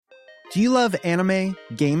Do you love anime,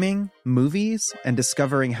 gaming, movies, and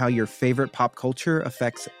discovering how your favorite pop culture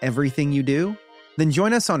affects everything you do? Then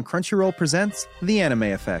join us on Crunchyroll Presents The Anime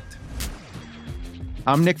Effect.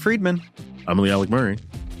 I'm Nick Friedman. I'm Lee Alec Murray.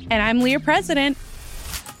 And I'm Leah President.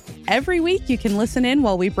 Every week you can listen in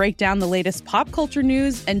while we break down the latest pop culture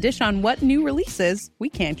news and dish on what new releases we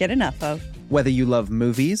can't get enough of. Whether you love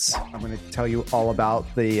movies, I'm going to tell you all about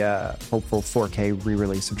the hopeful 4K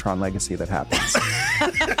re-release of Tron Legacy that happens.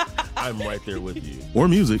 I'm right there with you. Or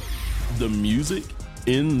music. The music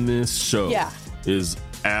in this show is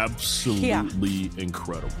absolutely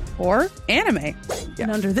incredible. Or anime. And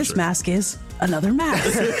under this mask is another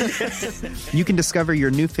mask. you can discover your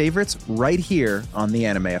new favorites right here on The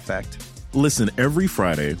Anime Effect. Listen every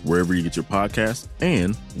Friday wherever you get your podcasts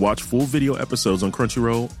and watch full video episodes on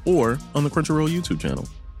Crunchyroll or on the Crunchyroll YouTube channel.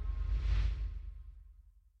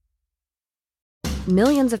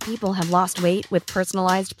 Millions of people have lost weight with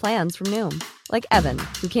personalized plans from Noom. Like Evan,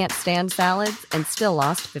 who can't stand salads and still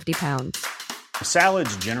lost 50 pounds.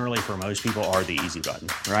 Salads generally for most people are the easy button,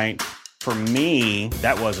 right? For me,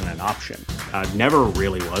 that wasn't an option. I never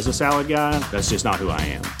really was a salad guy. That's just not who I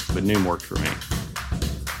am. But Noom worked for me.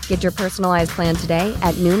 Get your personalized plan today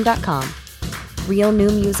at Noom.com. Real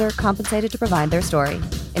Noom user compensated to provide their story.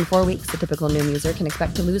 In 4 weeks, the typical Noom user can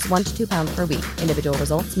expect to lose 1 to 2 pounds per week. Individual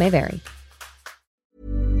results may vary.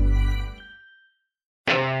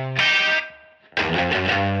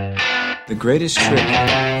 The greatest trick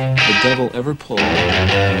the devil ever pulled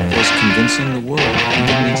was convincing the world he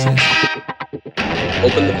didn't exist.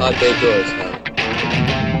 Open the pod bay doors now.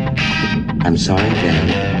 I'm sorry,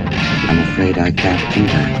 Dan. I'm afraid I can't do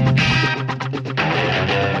that.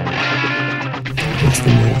 What's the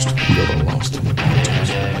most you ever lost in the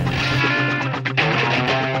contest?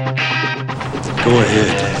 Go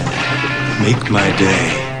ahead. Make my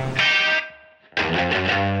day.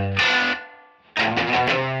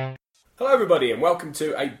 Hello everybody and welcome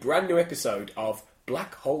to a brand new episode of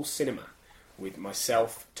Black Hole Cinema with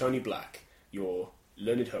myself, Tony Black, your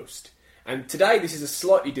learned host. And today this is a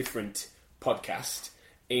slightly different podcast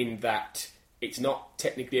in that it's not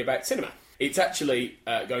technically about cinema. It's actually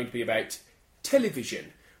going to be about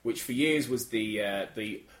television, which for years was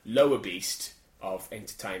the lower beast of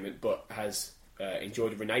entertainment, but has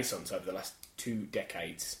enjoyed a renaissance over the last 2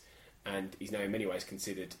 decades and is now in many ways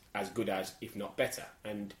considered as good as, if not better.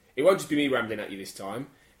 And it won't just be me rambling at you this time.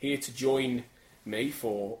 Here to join me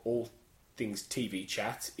for all things TV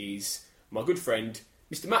chat is my good friend,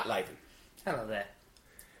 Mr. Matt Latham. Hello there.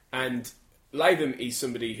 And Latham is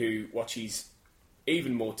somebody who watches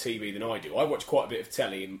even more TV than I do. I watch quite a bit of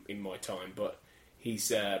telly in my time, but he's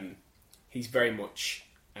very much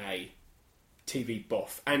a TV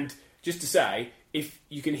buff. And just to say, if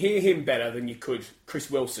you can hear him better than you could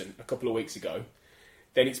Chris Wilson a couple of weeks ago,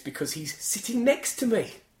 then it's because he's sitting next to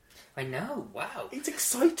me. I know, wow. It's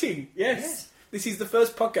exciting, yes. This is the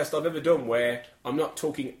first podcast I've ever done where I'm not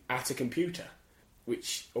talking at a computer,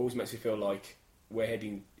 which always makes me feel like we're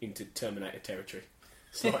heading into Terminator territory,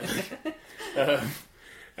 slightly.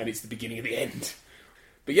 And it's the beginning of the end.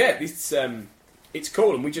 But yeah, it's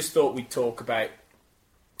cool, and we just thought we'd talk about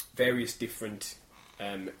various different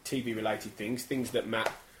TV-related things that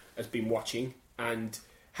Matt has been watching, and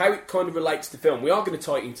how it kind of relates to film. We are going to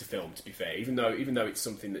tie it into film, to be fair, even though it's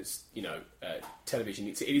something that's, television,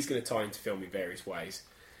 it is going to tie into film in various ways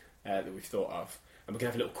that we've thought of. And we're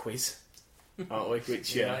going to have a little quiz, aren't we?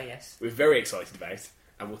 Which yes. We're very excited about,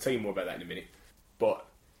 and we'll tell you more about that in a minute. But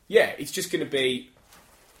yeah, it's just going to be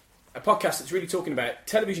a podcast that's really talking about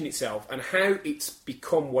television itself and how it's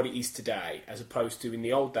become what it is today, as opposed to in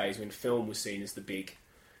the old days when film was seen as the big,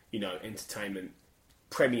 entertainment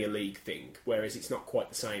Premier League thing, whereas it's not quite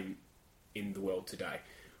the same in the world today.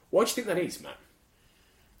 Why do you think that is, Matt?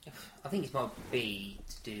 I think it might be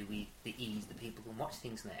to do with the ease that people can watch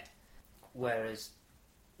things now. Whereas,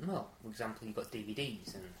 for example, you've got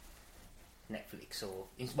DVDs and Netflix or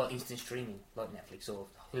instant streaming like Netflix or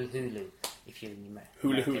Hulu if you're in America.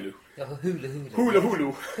 Hulu. Oh,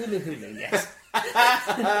 Hulu. Hulu, yes.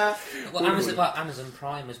 Amazon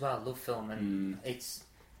Prime as well. Love film, and it's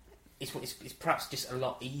perhaps just a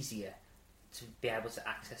lot easier to be able to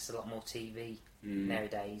access a lot more TV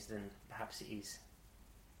nowadays than perhaps it is.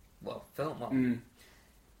 Film.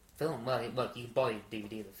 Film. Well, you can buy a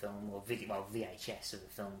DVD of the film or VHS of the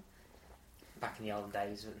film. Back in the old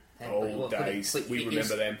days. We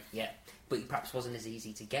remember them. Yeah, but it perhaps wasn't as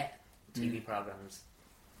easy to get TV programs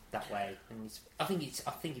that way. And I think it's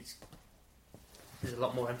there's a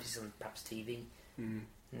lot more emphasis on perhaps TV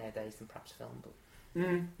nowadays than perhaps film. But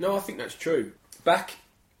no, I think that's true. Back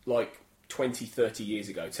like 20, 30 years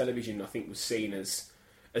ago, television I think was seen as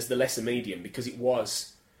as the lesser medium because it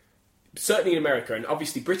was, certainly in America, and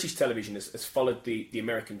obviously British television has followed the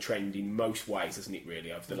American trend in most ways, hasn't it,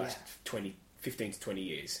 really, over the last 15 to 20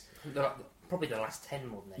 years. Probably the last 10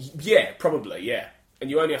 more than that. Yeah, probably, yeah. And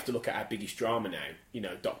you only have to look at our biggest drama now,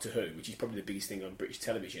 Doctor Who, which is probably the biggest thing on British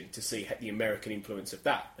television, to see the American influence of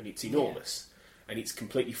that, and it's enormous. And it's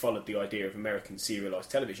completely followed the idea of American serialised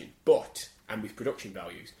television, and with production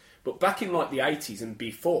values. But back in, like, the 80s and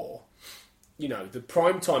before, the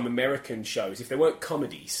primetime American shows, if they weren't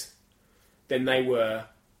comedies, then they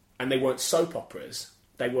weren't soap operas,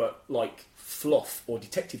 they were, like, fluff or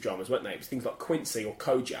detective dramas, weren't they? It was things like Quincy or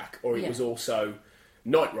Kojak, or it was also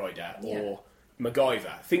Knight Rider or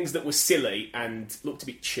MacGyver. Things that were silly and looked a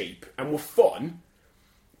bit cheap and were fun,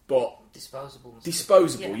 but disposable,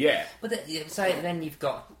 yeah. But then you've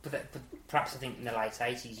got, but perhaps I think in the late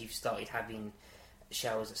 80s you've started having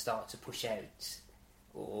shows that start to push out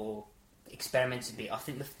or experiment a bit. I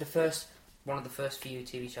think one of the first few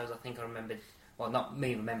TV shows I think I remembered, well, not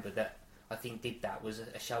me remember that I think did that, was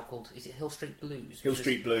a show called, is it Hill Street Blues? Hill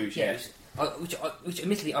Street Blues, yeah. Which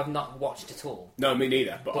admittedly I've not watched at all. No, me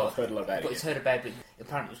neither, but I've heard a lot about it. But it's heard about it.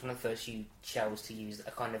 Apparently it was one of the first few shows to use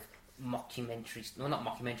a kind of mockumentary, well, not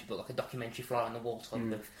mockumentary, but like a documentary fly on the wall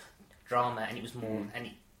type of drama, and it was more, and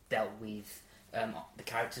it dealt with the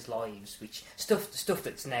characters' lives, which stuff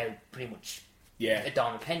that's now pretty much a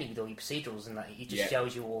dime a penny with all your procedurals and that. It just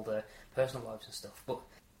shows you all the personal lives and stuff.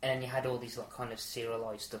 And then you had all these like kind of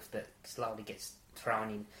serialised stuff that slowly gets thrown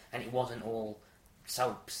in, and it wasn't all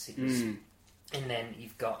soaps. It was, and then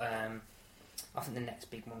you've got, I think the next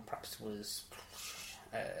big one perhaps was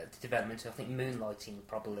the development of, I think, Moonlighting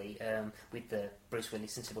probably, with the Bruce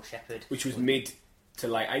Willis and Sybil Shepherd, which was mid to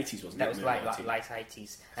late 80s, wasn't it? That was late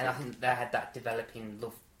 80s, and I think they had that developing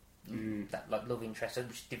love, that like love interest,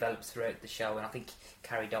 which developed throughout the show, and I think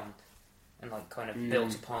carried on. And like kind of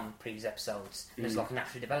built upon previous episodes. And there's like a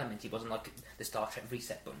natural development. It wasn't like the Star Trek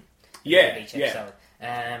reset button. Yeah, each episode.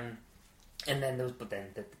 And then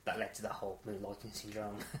that led to that whole Moonlighting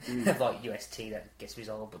syndrome of like UST that gets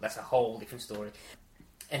resolved. But that's a whole different story.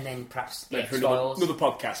 And then perhaps X-Files. Another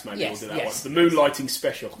podcast, maybe we'll do that one. The Moonlighting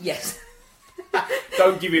special. Yes.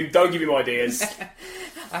 Don't give him ideas.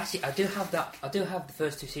 Actually, I do have the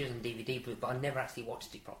first 2 series on DVD, but I never actually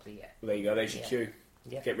watched it properly yet. Well, there you go. There's your cue.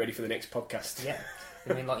 Yeah. Get ready for the next podcast. Yeah,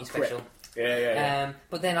 the Moonlighting special. Yeah.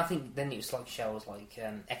 But then I think then it was like shows like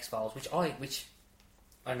X-Files, which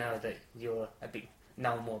I know that you're a bit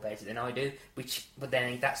know more about it than I do. But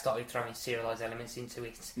then that started throwing serialised elements into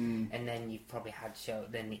it, and then you probably had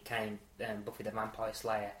Then it came Buffy the Vampire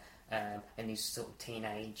Slayer, and these sort of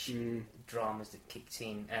teenage dramas that kicked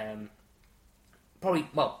in. Probably,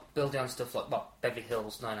 building on stuff like Beverly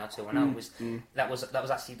Hills 90210 that was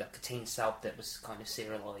actually like a teen soap that was kind of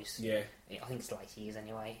serialised. Yeah, I think it's late years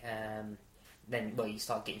anyway. Then you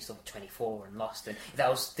start getting stuff like 24 and Lost, and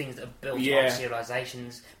those things that are built on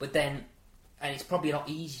serialisations. But then, and it's probably a lot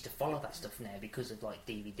easier to follow that stuff now because of like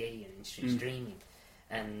DVD and instant streaming,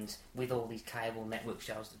 and with all these cable network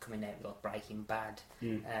shows that are coming out like Breaking Bad,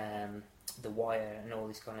 The Wire, and all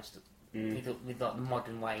this kind of stuff. With like the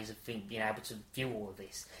modern ways of being able to view all of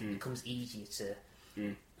this, it becomes easier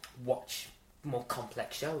to watch more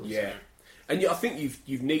complex shows. Yeah, and I think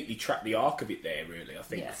you've neatly tracked the arc of it there. Really, I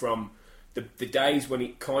think from the days when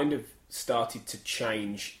it kind of started to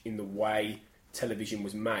change in the way television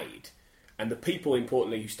was made, and the people,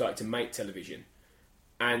 importantly, who started to make television,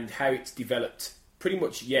 and how it's developed pretty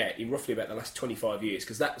much in roughly about the last 25 years.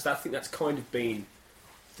 Because I think that's kind of been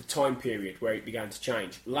the time period where it began to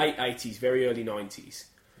change. Late 80s, very early 90s.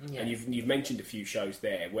 And you've mentioned a few shows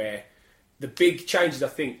there where the big changes, I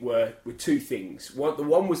think, were two things. The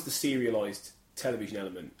one was the serialised television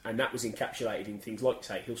element, and that was encapsulated in things like,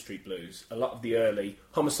 say, Hill Street Blues, a lot of the early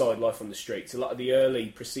Homicide: Life on the Streets, a lot of the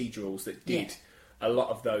early procedurals that did a lot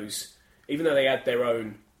of those, even though they had their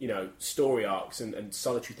own, story arcs and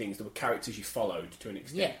solitary things, there were characters you followed to an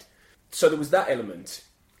extent. Yeah. So there was that element.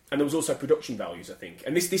 And there was also production values, I think.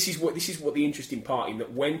 And this is what the interesting part, in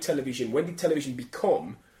that when did television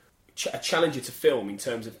become a challenger to film in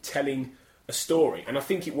terms of telling a story? And I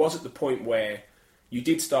think it was at the point where you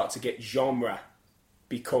did start to get genre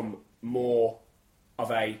become more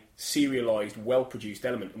of a serialised, well-produced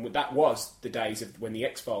element. And that was the days of when the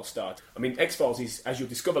X-Files started. I mean, X-Files is, as you'll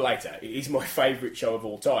discover later, it is my favourite show of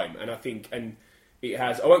all time. And I think, and it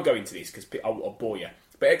has, I won't go into this because I'll bore you,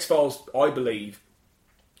 but X-Files, I believe,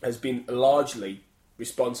 has been largely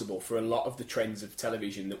responsible for a lot of the trends of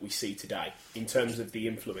television that we see today in terms of the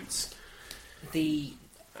influence. The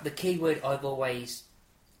key word I've always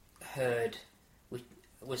heard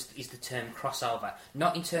is the term crossover,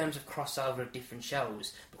 not in terms of crossover of different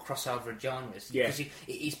shows, but crossover of genres. Yeah. Because it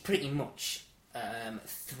is pretty much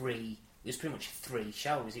three. It was pretty much three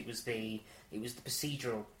shows. It was the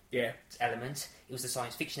procedural element. It was the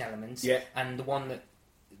science fiction element. Yeah. And the one that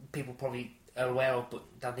people probably are aware of but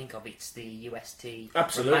don't think of, it's the UST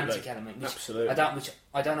Absolutely. romantic element. Absolutely.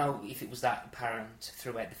 I don't know if it was that apparent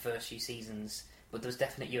throughout the first few seasons, but there was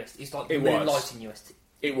definite UST. It's like moonlighting UST.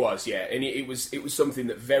 It was, yeah, and it was something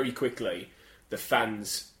that very quickly the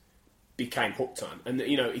fans became hooked on, and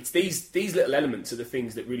it's these little elements are the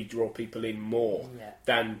things that really draw people in more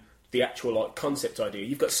than the actual concept idea.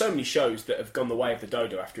 You've got so many shows that have gone the way of the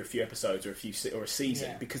dodo after a few episodes or a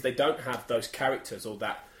season because they don't have those characters or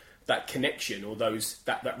that connection or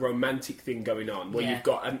that romantic thing going on where you've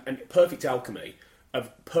got a perfect alchemy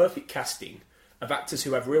of perfect casting of actors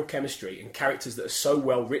who have real chemistry and characters that are so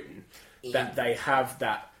well written that they have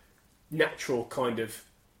that natural kind of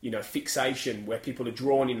fixation where people are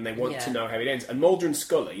drawn in and they want to know how it ends. And Mulder and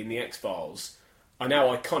Scully in the X-Files are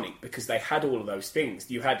now iconic because they had all of those things.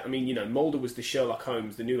 Mulder was the Sherlock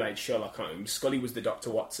Holmes, the New Age Sherlock Holmes. Scully was the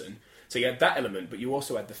Dr. Watson. So you had that element, but you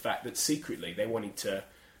also had the fact that secretly they wanted to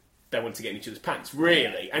get in each other's pants,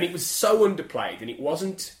 really. And it was so underplayed, and it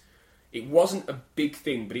wasn't a big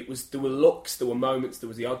thing, but there were looks, there were moments, there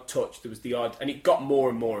was the odd touch, there was the odd, and it got more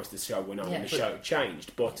and more as the show went on and the show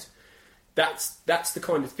changed. But that's the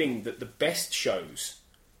kind of thing that the best shows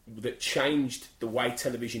that changed the way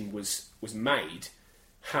television was made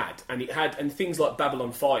had, and things like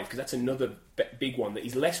Babylon 5, because that's another big one that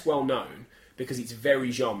is less well known because it's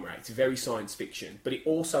very genre, it's very science fiction, but it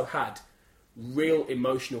also had real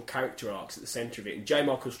emotional character arcs at the centre of it. And J.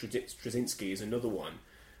 Michael Straczynski is another one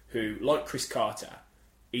who, like Chris Carter,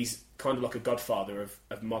 is kind of like a godfather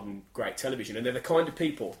of modern great television. And they're the kind of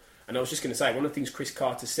people, and I was just going to say, one of the things Chris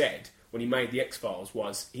Carter said when he made The X-Files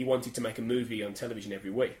was he wanted to make a movie on television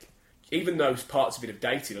every week. Even though parts of it have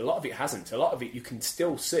dated, a lot of it hasn't. A lot of it you can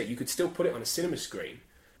still see. You could still put it on a cinema screen.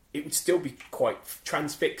 It would still be quite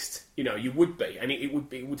transfixed. You would be. And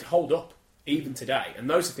it would hold up even today. And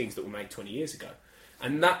those are things that were made 20 years ago.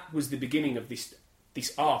 And that was the beginning of this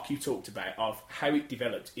arc you talked about of how it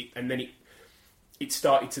developed, and then it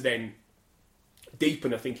started to then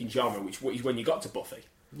deepen, I think, in genre, which is when you got to Buffy.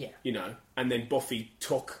 Yeah. And then Buffy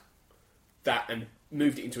took that and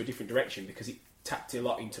moved it into a different direction because it tapped a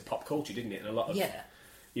lot into pop culture, didn't it? And a lot of,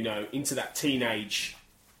 into that teenage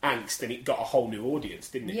angst, and it got a whole new audience,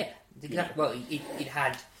 didn't it? Yeah. Exactly. Well, it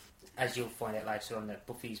had, as you'll find out later on, that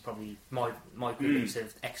Buffy's probably my group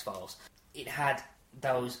of X-Files. It had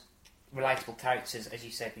those relatable characters, as you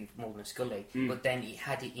said, with Mulder and Scully, but then it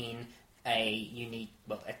had it in a unique...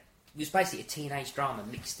 it was basically a teenage drama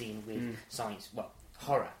mixed in with science...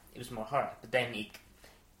 horror. It was more horror. But then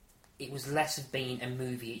it was less of being a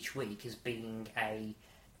movie each week as being a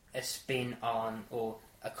spin on or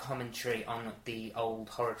a commentary on the old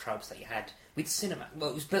horror tropes that you had with cinema. Well,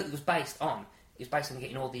 it was based on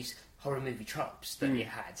getting all these horror movie tropes that you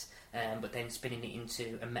had, but then spinning it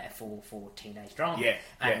into a metaphor for teenage drama. Yeah,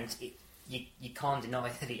 and you can't deny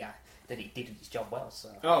that it did its job well. So,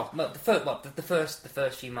 the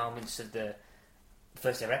first few moments of the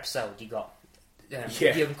first ever episode, you got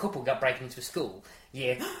a young couple got breaking into a school.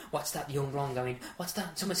 Yeah, what's that? The young blonde going, what's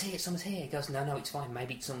that? Someone's here. He goes, no, it's fine.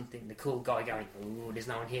 Maybe it's something. The cool guy going, oh, there's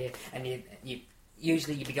no one here. And you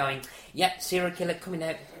usually you'd be going, serial killer coming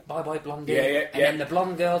out, bye blondie. And then the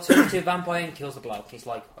blonde girl turns into a vampire and kills the bloke. It's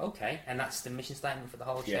like, okay, and that's the mission statement for the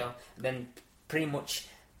whole show. And then pretty much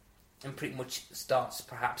starts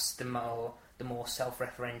perhaps the more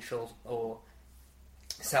self-referential or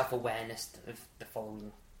self-awareness of the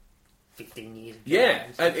following 15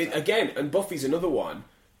 years. And Buffy's another one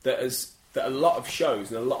that a lot of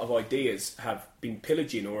shows and a lot of ideas have been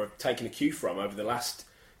pillaging or have taken a cue from over the last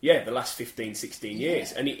 15, 16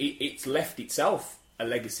 years. And it's left itself a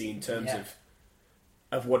legacy in terms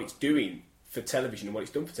of what it's doing for television and what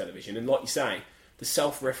it's done for television. And like you say, the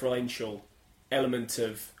self-referential element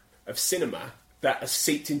of cinema that has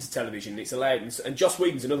seeped into television. It's allowed, and Joss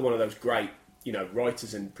Whedon's another one of those great,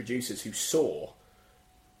 writers and producers who saw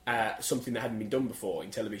something that hadn't been done before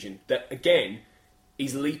in television. That again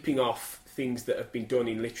is leaping off things that have been done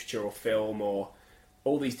in literature or film or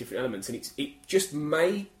all these different elements, and these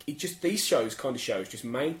shows just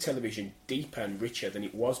made television deeper and richer than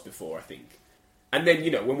it was before, I think. And then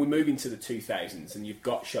when we move into the 2000s, and you've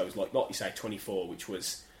got shows like you say, 24, which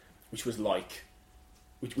was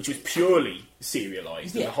purely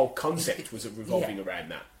serialised, and the whole concept was revolving around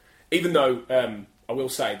that. Even though I will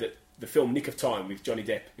say that the film Nick of Time with Johnny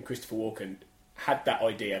Depp and Christopher Walken had that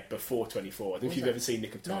idea before 24. I don't know if you've ever seen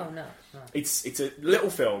Nick of Time. No. It's a little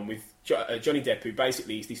film with Johnny Depp, who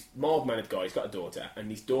basically is this mild-mannered guy. He's got a daughter, and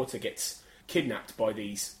his daughter gets kidnapped by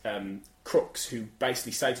these crooks who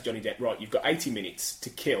basically say to Johnny Depp, right, you've got 80 minutes to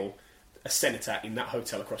kill a senator in that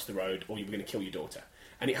hotel across the road, or you're going to kill your daughter.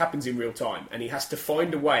 And it happens in real time, and he has to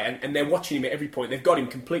find a way, and they're watching him at every point. They've got him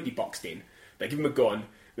completely boxed in. They give him a gun,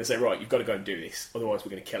 they say, right, you've got to go and do this, otherwise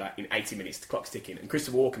we're going to kill her in 80 minutes, the clock's ticking. And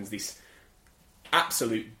Christopher Walken's this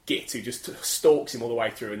absolute git who just stalks him all the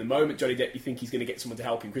way through, and the moment Johnny Depp, you think he's going to get someone to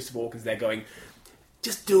help him, Christopher Walken's there going,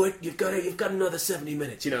 just do it, you've got another 70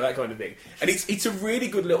 minutes, that kind of thing. And it's a really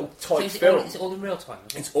good little tight film. It's all in real time,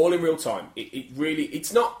 isn't it? It's all in real time. It really,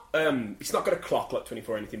 it's not got a clock like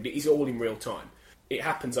 24 or anything, but it is all in real time. It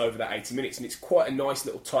happens over that 80 minutes, and it's quite a nice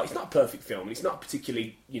little tight... It's not a perfect film, and it's not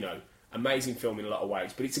particularly, amazing film in a lot of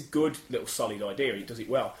ways, but it's a good little solid idea, and it does it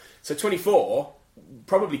well. So 24,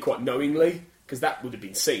 probably quite knowingly, because that would have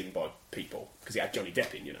been seen by people, because it had Johnny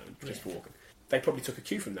Depp in, and Christopher Walken. They probably took a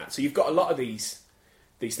cue from that. So you've got a lot of these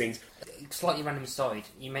things. Slightly random aside,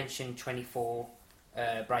 you mentioned 24,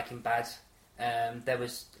 Breaking Bad. There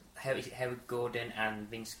was Howard Gordon and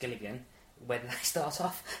Vince Gilligan. Where did they start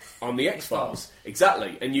off? On the X-Files.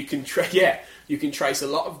 Exactly. And you can trace a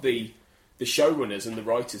lot of the showrunners and the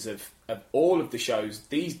writers of all of the shows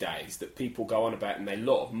these days that people go on about and they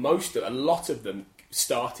love. A lot of them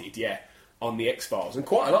started, on the X-Files, and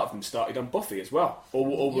quite a lot of them started on Buffy as well,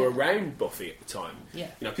 or were around Buffy at the time. Yeah.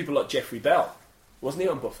 People like Jeffrey Bell. Wasn't he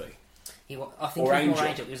on Buffy? I think he was more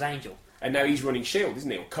Angel. It was Angel. And now he's running S.H.I.E.L.D., isn't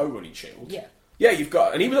he? Or co-running S.H.I.E.L.D. Yeah. Yeah, you've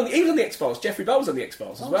got... And even on the X-Files, Jeffrey Bell was on the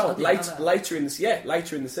X-Files as well. Later in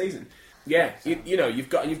the season. Yeah, you've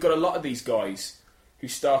got a lot of these guys who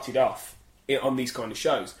started off on these kind of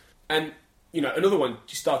shows. And, another one,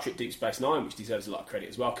 Star Trek Deep Space Nine, which deserves a lot of credit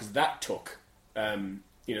as well, because that took...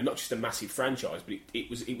 not just a massive franchise, but it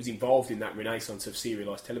was involved in that renaissance of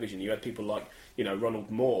serialised television. You had people like, Ron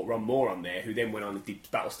Moore on there, who then went on and did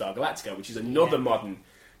Battlestar Galactica, which is another modern,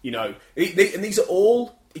 and these are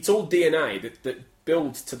all, it's all DNA that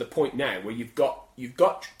builds to the point now where you've got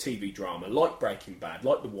TV drama like Breaking Bad,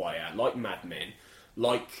 like The Wire, like Mad Men,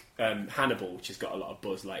 like Hannibal, which has got a lot of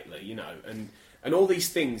buzz lately, and all these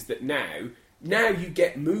things that now you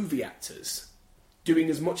get movie actors doing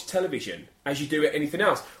as much television as you do at anything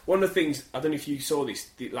else. One of the things, I don't know if you saw this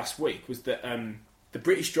last week, was that the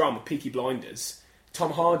British drama Peaky Blinders,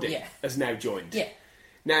 Tom Hardy has now joined. Yeah.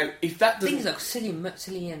 Now, if that doesn't... Things like Cillian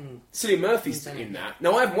Murphy's in that.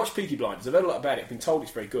 Now, I haven't watched Peaky Blinders. I've heard a lot about it. I've been told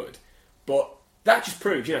it's very good. But that just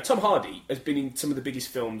proves, Tom Hardy has been in some of the biggest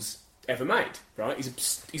films ever made, right? He's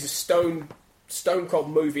a stone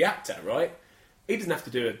cold movie actor, right? He doesn't have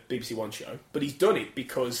to do a BBC One show, but he's done it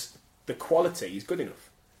because the quality is good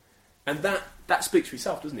enough. And that speaks for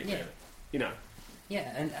itself, doesn't it, really? Yeah,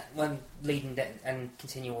 and when leading and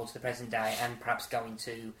continue on to the present day, and perhaps going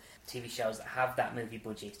to TV shows that have that movie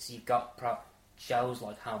budget, so you've got shows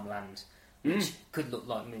like Homeland, which could look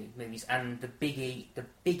like movies, and the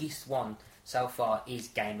biggest one so far is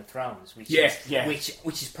Game of Thrones, which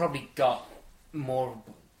has probably got more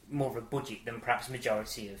of a budget than perhaps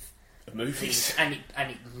majority of movies, and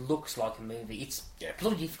it looks like a movie. It's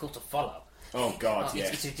bloody difficult to follow. Oh God,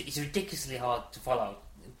 it's ridiculously hard to follow,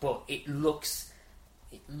 but it looks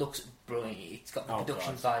brilliant. It's got the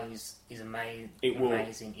production value is amazing.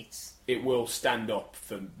 Amazing. It will stand up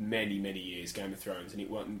for many years. Game of Thrones, and it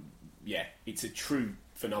won't. Yeah, it's a true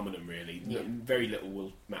phenomenon. Really, very little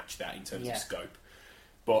will match that in terms of scope.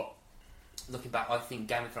 But looking back, I think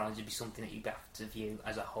Game of Thrones would be something that you'd have to view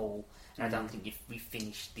as a whole. And I don't think if we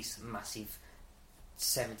finished this massive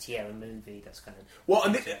 70-hour movie, that's kind of... Well,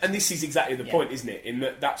 and this is exactly the point, isn't it? In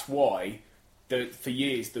that's why, for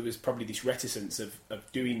years, there was probably this reticence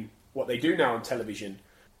of doing what they do now on television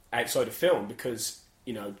outside of film, because,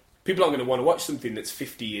 people aren't going to want to watch something that's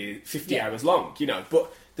 50 hours long,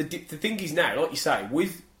 But the thing is now, like you say,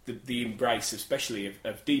 with the embrace, especially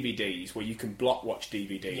of DVDs, where you can block watch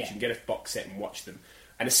DVDs, you can get a box set and watch them.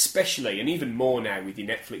 And especially, and even more now with your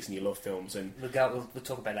Netflix and your Love Films, and we'll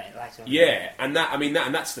talk about that later. Yeah, and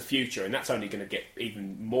that's the future, and that's only going to get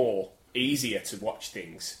even more easier to watch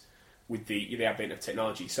things with the advent of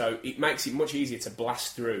technology. So it makes it much easier to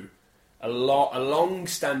blast through a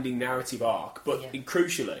long-standing narrative arc. But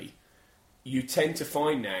crucially, you tend to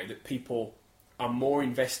find now that people are more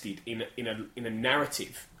invested in a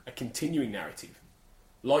narrative, a continuing narrative,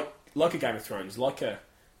 like a Game of Thrones, like a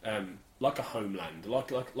Homeland,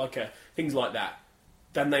 like a things like that,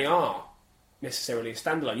 than they are necessarily a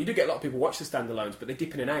standalone. You do get a lot of people watch the standalones, but they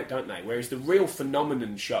dip in and out, don't they? Whereas the real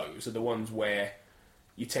phenomenon shows are the ones where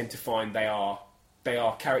you tend to find they are they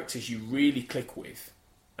are characters you really click with,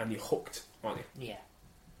 and you're hooked, aren't you? Yeah.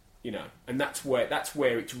 You know, and that's where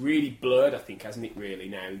it's really blurred, I think, hasn't it? Really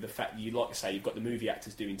now, the fact that you, like I say, you've got the movie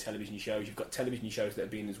actors doing television shows, you've got television shows that are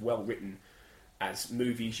being as well written as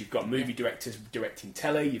movies, you've got movie directors directing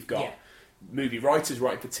telly, you've got movie writers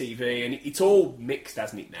writing for TV, and it's all mixed,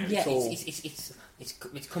 hasn't it? Now, yeah,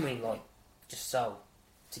 it's coming like just so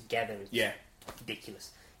together. It's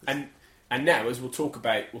ridiculous. And now, as we'll talk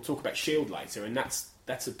about S.H.I.E.L.D. later, and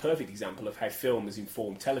that's a perfect example of how film has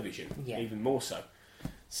informed television, even more so.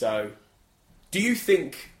 So, do you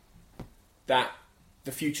think that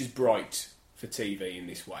the future's bright for TV in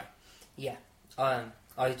this way? Yeah, I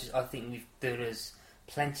think there is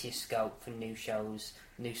plenty of scope for new shows,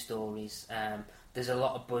 new stories. There's a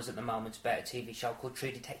lot of buzz at the moment about a TV show called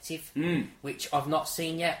True Detective, which I've not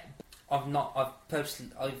seen yet. I've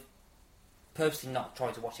personally not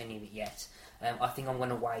tried to watch any of it yet. I think I'm going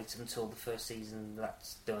to wait until the first season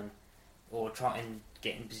that's done, or try and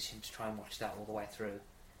get in position to try and watch that all the way through.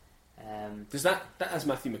 Does that has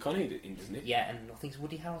Matthew McConaughey in, doesn't it? Yeah, and I think it's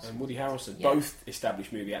Woody Harrelson. And Woody Harrelson, both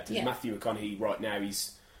established movie actors. Yeah. Matthew McConaughey, right now,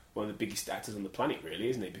 he's one of the biggest actors on the planet, really,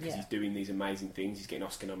 isn't he? Because he's doing these amazing things. He's getting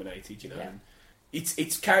Oscar nominated, you know. And it's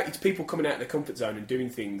people coming out of their comfort zone and doing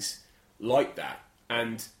things like that.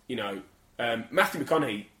 And you know, Matthew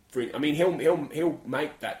McConaughey, he'll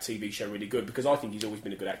make that TV show really good, because I think he's always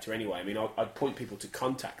been a good actor anyway. I mean, I'd point people to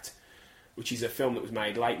Contact, which is a film that was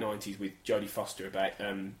made late 90s with Jodie Foster about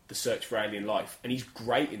the search for alien life, and he's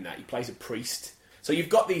great in that. He plays a priest. So you've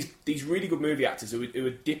got these really good movie actors who are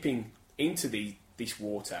dipping into this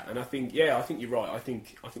water, and I think you're right. I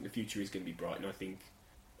think the future is going to be bright, and I think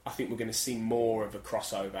we're going to see more of a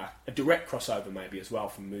crossover, a direct crossover maybe as well,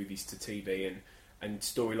 from movies to TV and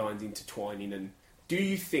storylines intertwining. And do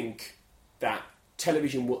you think that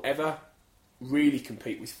television will ever really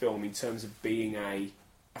compete with film in terms of being a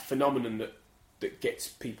phenomenon that gets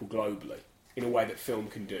people globally in a way that film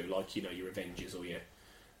can do, like, you know, your Avengers or your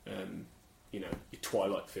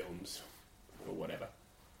Twilight films or whatever?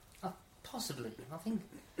 Possibly. I think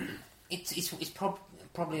it's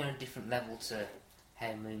probably on a different level to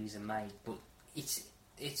how movies are made, but it's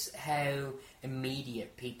how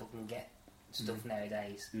immediate people can get stuff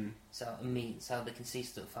nowadays. So they can see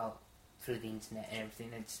stuff out through the internet and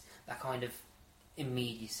everything. It's that kind of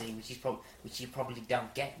immediacy, which you probably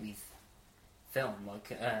don't get with film.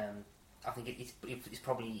 Like, I think it's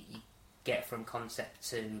probably you get from concept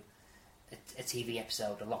to a TV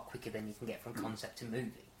episode a lot quicker than you can get from concept to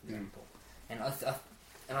movie, for example. And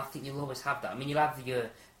I think you'll always have that. I mean, you'll have your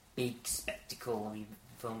big spectacle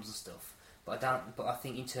films and stuff, but I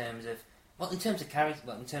think in terms of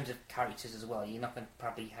characters as well, you're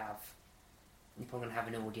probably going to have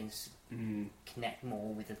an audience connect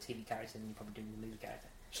more with the TV character than you probably do with the movie character.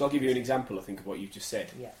 Shall I give you an example, I think, of what you've just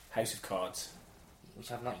said? Yeah. House of Cards.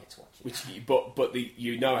 Which I've not yet to watch.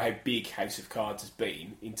 You know how big House of Cards has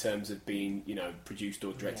been in terms of being, you know, produced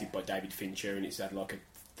or directed by David Fincher, and it's had like a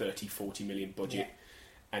 30-40 million budget,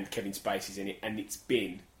 and Kevin Spacey's in it, and it's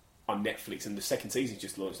been on Netflix, and the second season's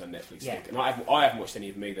just launched on Netflix. Yeah. And I haven't watched any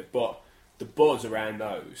of them either, but the buzz around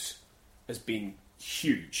those has been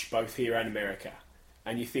huge, both here and America.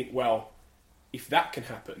 And you think, well, if that can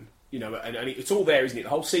happen, you know, and it's all there, isn't it? The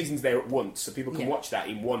whole season's there at once, so people can watch that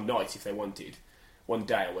in one night if they wanted, one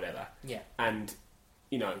day or whatever. Yeah. And,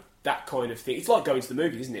 you know, that kind of thing. It's like going to the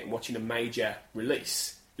movies, isn't it, and watching a major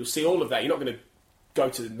release. You'll see all of that. You're not going to go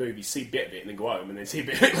to the movies, see a bit of it, and then go home, and then see a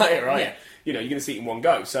bit of it later, are you? You know, you're going to see it in one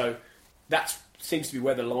go. So that seems to be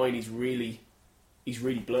where the line is really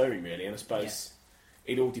blurring, really. And I suppose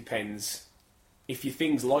it all depends if your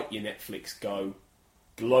things like your Netflix go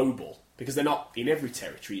global, because they're not in every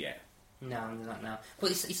territory yet. No, they're not now.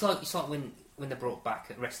 But it's like when they brought back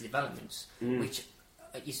Arrested Development, which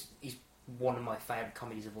is one of my favourite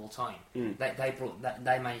comedies of all time.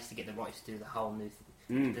 They managed to get the rights to do the whole new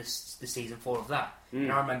the season 4 of that,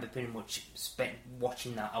 and I remember pretty much spent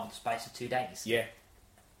watching that over the space of 2 days. Yeah.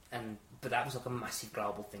 But that was like a massive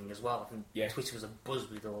global thing as well. I think Twitter was a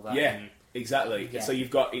buzz with all that. Yeah, exactly. Yeah. So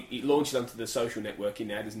you've got it launches onto the social networking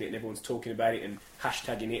now, doesn't it? And everyone's talking about it and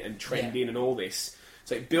hashtagging it and trending and all this.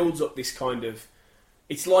 So it builds up this kind of.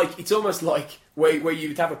 It's almost like where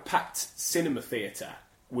you'd have a packed cinema theatre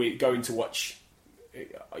going to watch,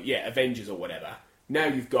 Avengers or whatever. Now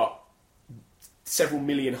you've got several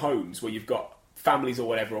million homes where you've got families or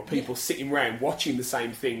whatever, or people sitting around watching the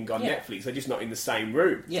same thing on Netflix. They're just not in the same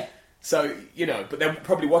room. Yeah. So, you know, but they're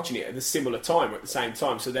probably watching it at a similar time or at the same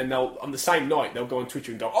time. So then on the same night, they'll go on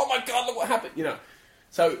Twitter and go, "Oh my God, look what happened!" You know.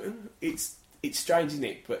 So it's strange, isn't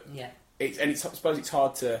it? But I suppose it's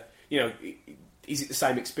hard to, you know, is it the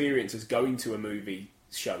same experience as going to a movie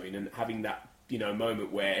showing and having that, you know,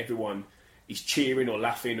 moment where everyone is cheering or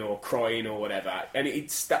laughing or crying or whatever? And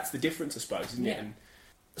that's the difference, I suppose, isn't it? And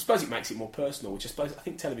I suppose it makes it more personal, which I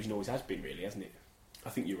think television always has been, really, hasn't it? I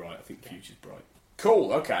think you're right. I think the future's bright.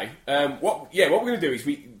 Cool. Okay. What we're going to do is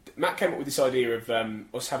Matt came up with this idea of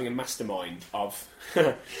us having a mastermind of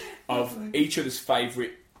each other's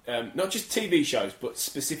favourite, not just TV shows, but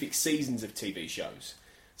specific seasons of TV shows.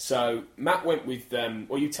 So Matt went with.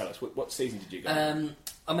 Well, you tell us what season did you go?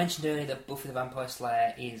 I mentioned earlier that Buffy the Vampire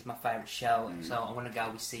Slayer is my favourite show, so I'm going to go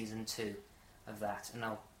with season 2 of that, and do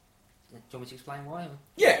you want me to explain why?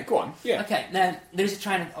 Yeah, go on. Yeah. Okay. Now there's a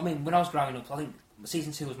train. When I was growing up, I think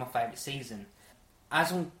season 2 was my favourite season.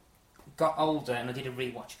 As I got older, and I did a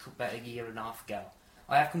rewatch about a year and a half ago,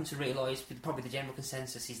 I have come to realise, probably the general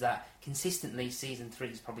consensus is that consistently season 3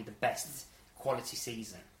 is probably the best quality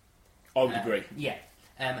season. I would agree. Yeah.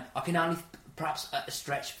 I can only, perhaps at a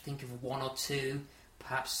stretch, think of 1 or 2,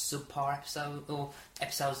 perhaps subpar episodes, or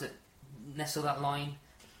episodes that nestle that line.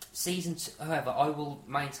 Season 2, however, I will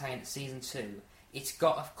maintain that season 2, it's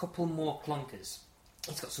got a couple more clunkers.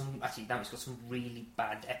 It's got some really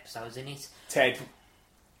bad episodes in it. Ted.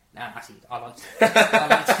 Actually, I liked it.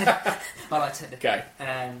 I liked it. Okay.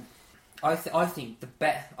 I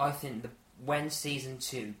think when season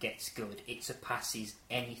 2 gets good, it surpasses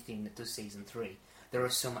anything that does season 3. There are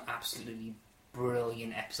some absolutely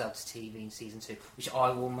brilliant episodes of TV in season 2, which I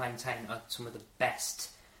will maintain are some of the best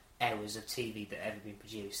hours of TV that have ever been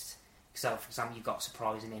produced. So, for example, you've got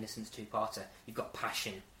Surprise and Innocence 2-parter. You've got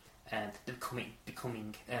Passion.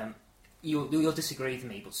 Becoming. You'll disagree with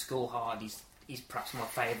me, but School Hard is perhaps my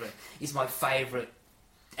favourite. Is my favourite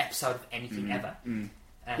episode of anything ever.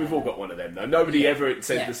 We've all got one of them, though. Nobody ever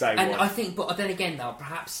said the same and one. I think, but then again, though,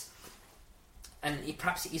 perhaps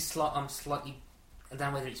it is I'm slightly. I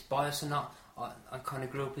don't know whether it's biased or not. I kind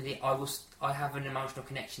of grew up with it. I have an emotional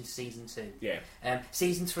connection to season 2. Yeah.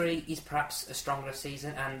 Season 3 is perhaps a stronger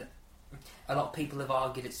season, and a lot of people have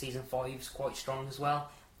argued that season 5 is quite strong as well.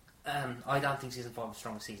 I don't think season 5 is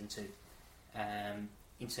stronger than season 2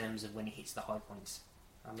 in terms of when it hits the high points.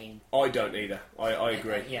 I don't either. I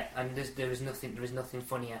agree. Yeah, and there is nothing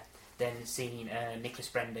funnier than seeing Nicholas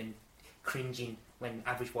Brendan cringing when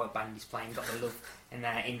Average White Band is playing "Got the Love," and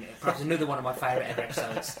in perhaps another one of my favourite ever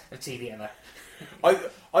episodes of TV ever.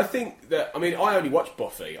 I think that, I only watched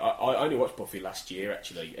Buffy. I only watched Buffy last year,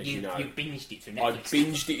 actually, as you know. You binged it through Netflix. I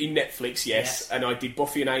binged it in Netflix, yes, and I did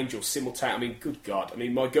Buffy and Angel simultaneously. Good God.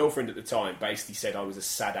 My girlfriend at the time basically said I was a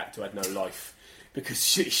sad actor who had no life, because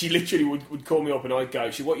she literally would call me up and I'd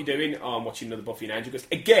go, what are you doing? Oh, I'm watching another Buffy and Angel. Goes,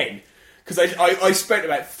 again? Because I spent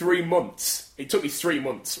about 3 months. It took me 3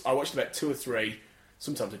 months. I watched about 2 or 3.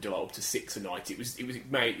 Sometimes I'd do up to 6 a night. It was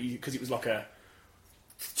made because it was like a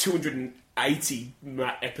 280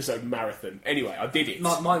 episode marathon. Anyway, I did it.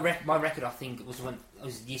 My record, I think, was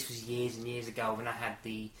this was years and years ago when I had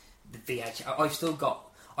the VHS.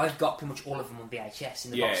 I've got pretty much all of them on VHS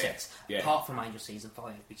in the box sets, apart from Angel season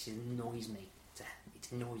 5, which annoys me.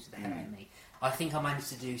 It annoys the hell out of me. I think I managed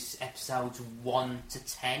to do episodes 1 to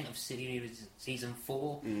 10 of season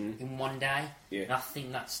 4 in one day. Yeah. And I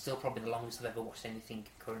think that's still probably the longest I've ever watched anything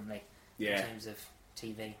currently in terms of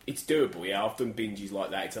TV. It's doable, yeah. I've done binges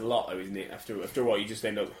like that. It's a lot, though, isn't it? After a while, you just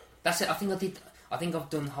end up. That's it. I think I've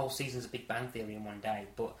done whole seasons of Big Bang Theory in one day,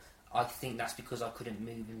 but I think that's because I couldn't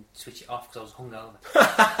move and switch it off because I was hungover.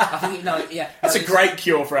 That's a great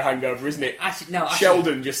cure for a hangover, isn't it?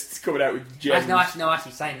 Sheldon just coming out with gems.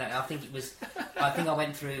 Actually, saying that, I think it was. I think I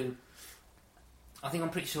went through. I think I'm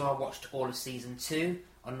pretty sure I watched all of season 2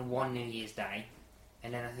 on one New Year's Day,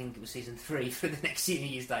 and then I think it was season 3 for the next New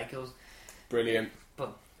Year's Day. Brilliant.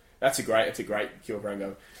 But that's a great cure for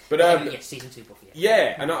hangover. But season 2 Buffy.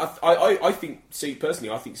 Yeah, and I think, personally,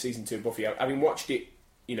 I think season 2 of Buffy, having watched it,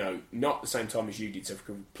 not the same time as you did, so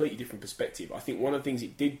from a completely different perspective, I think one of the things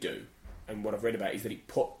it did do, and what I've read about, is that it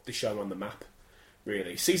put the show on the map,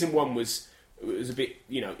 really. Season 1 was a bit,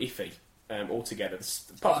 iffy altogether,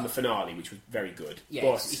 apart from the finale, which was very good.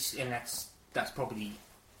 Yeah, and that's probably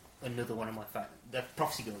another one of my favourite. The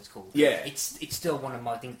Prophecy Girl, it's called. Yeah. It's still one of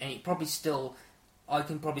my things, and it probably still... I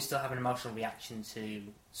can probably still have an emotional reaction to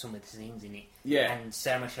some of the scenes in it. Yeah. And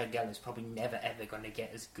Sarah Michelle Gellar's probably never ever going to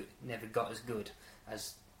get as good, never got as good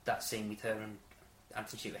as that scene with her and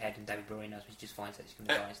Anthony Shooterhead and David Boreanaz, which just finds that she's going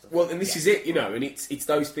to die and stuff. Well, and this is it, and it's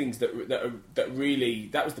those things that really,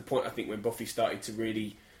 that was the point, I think, when Buffy started to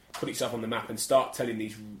really put itself on the map and start telling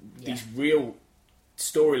these real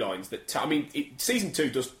storylines that season 2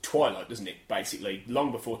 does Twilight, doesn't it? Basically,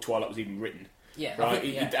 long before Twilight was even written. Yeah, right,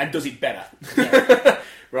 and does it better. Yeah.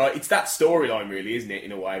 Right, it's that storyline, really, isn't it?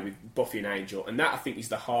 In a way, with Buffy and Angel, and that I think is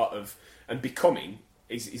the heart of and Becoming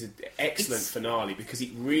is an excellent finale because it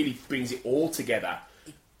really brings it all together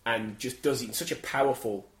and just does it in such a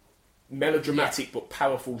powerful, melodramatic but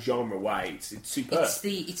powerful genre way. It's superb. It's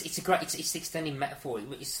the extending metaphor.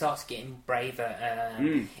 It starts getting braver.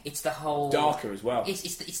 It's the whole darker as well.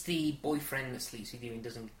 It's the boyfriend that sleeps with you and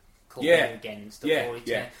doesn't call you again and stuff.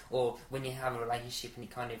 Or when you have a relationship and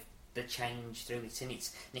it kind of the change through it, and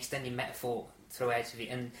it's an extending metaphor throughout of it.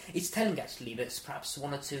 And it's telling actually that perhaps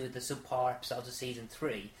one or two of the subpar episodes of season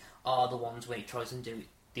 3 are the ones where it tries and do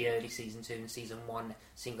the early season 2 and season 1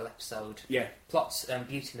 single episode plots.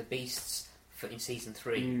 Beauty and the Beasts in season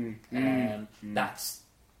 3. That's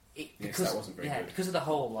it because that wasn't very good. Because of the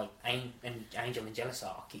whole like Angel and Jealous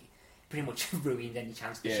arc. It pretty much ruined any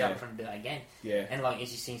chance of the show trying to do that again. Yeah. And like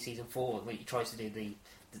as you see in season 4, when he tries to do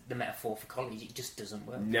the metaphor for college, it just doesn't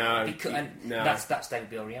work. No, that's David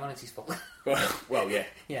Boreanaz's fault. well, yeah,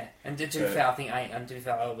 yeah. And to be fair,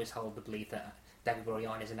 I always hold the belief that David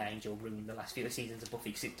Boreanaz and Angel ruined the last few seasons of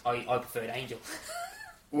Buffy. Because I preferred Angel.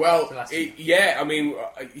 Well, I mean,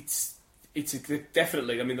 it's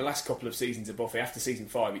definitely. I mean, the last couple of seasons of Buffy after season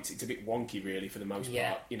 5, it's a bit wonky, really, for the most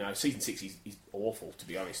part. You know, season 6 is awful, to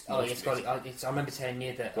be honest. Oh, I remember telling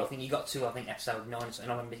you that I think you got to episode 9,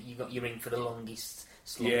 and I remember you're in for the longest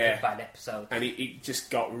slog of bad episode, and it just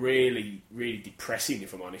got really, really depressing,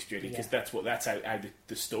 if I'm honest, really, because that's how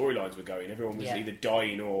the storylines were going. Everyone was either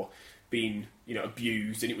dying or being,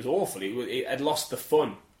 abused, and it was awful. It had lost the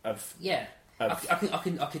fun of I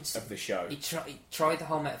could of the show. It tried the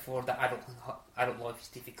whole metaphor that adult life is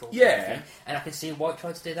difficult. Yeah, and I can see why it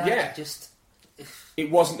tried to do that. Yeah, it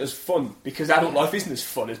wasn't as fun because adult life isn't as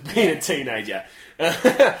fun as being a teenager.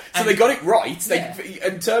 So they got it right.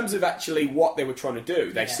 In terms of actually what they were trying to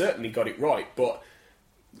do, they certainly got it right. But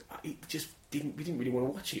it just didn't. We didn't really want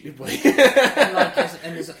to watch it, did we?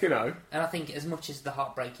 And I think as much as the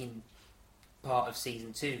heartbreaking part of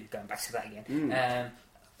season 2, going back to that again,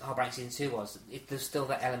 heartbreaking season 2 was there's still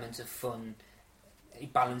that element of fun.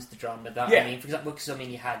 It balanced the drama. I mean, for example, because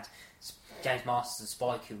you had James Masters as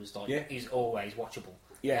Spike, who was who's always watchable.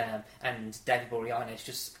 Yeah, and David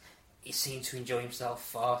Boreanaz he seemed to enjoy himself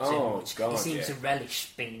far too much. God, he seemed to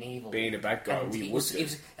relish being evil, being a bad guy. It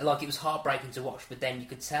was heartbreaking to watch, but then you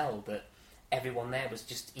could tell that everyone there was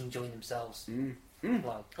just enjoying themselves.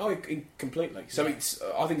 Completely. So I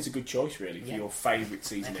think it's a good choice, really, for your favourite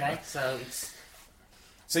season. Okay, ever.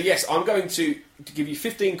 So yes, I'm going to give you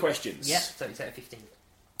 15 questions. Yeah, so it's out of 15.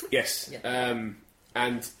 Yes. Yeah.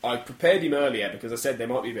 And I prepared him earlier because I said they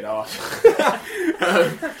might be a bit hard.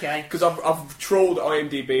 Okay. Because I've trawled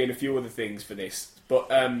IMDb and a few other things for this, but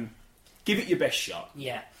give it your best shot.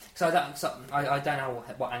 Yeah. So I don't know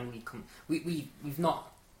what angle you come.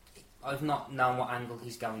 I've not known what angle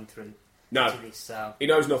he's going through. No, to this, he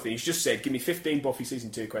knows nothing. He's just said, "Give me 15 Buffy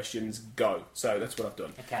season 2 questions. Go." So that's what I've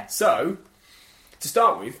done. Okay. So to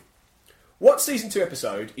start with, what season 2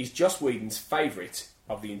 episode is Joss Whedon's favourite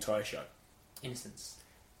of the entire show? Innocence.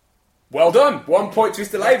 Well done. 1 point to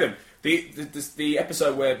Mr. Latham. The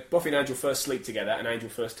episode where Buffy and Angel first sleep together and Angel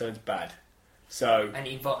first turns bad. So and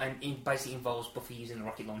it basically involves Buffy using a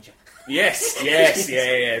rocket launcher. Yes,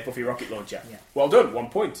 Buffy rocket launcher. Yeah. Well done. 1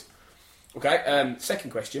 point. Okay.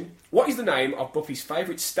 Second question: what is the name of Buffy's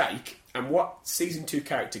favourite steak, and what season 2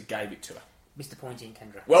 character gave it to her? Mr. Pointy and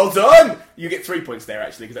Kendra. Well done. You get 3 points there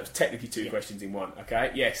actually, because that's technically 2 questions in one.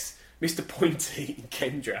 Okay. Yes, Mr. Pointy and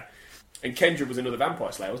Kendra. And Kendra was another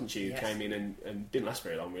vampire slayer, wasn't she? Who came in and didn't last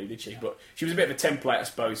very long, really, did she? Yeah. But she was a bit of a template, I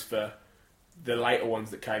suppose, for the later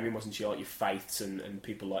ones that came in, wasn't she? Like your Faiths and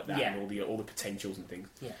people like that, and all the potentials and things.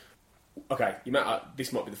 Yeah. Okay,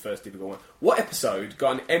 this might be the first difficult one. What episode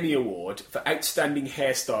got an Emmy Award for outstanding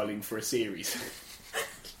hairstyling for a series?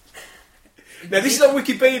 Now this is on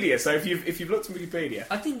Wikipedia, so if you've looked at Wikipedia,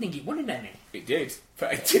 I didn't think it won an Emmy. It did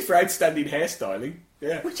for outstanding hairstyling.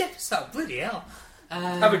 Yeah. Which episode? Bloody hell!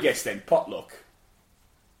 Have a guess then. Potluck.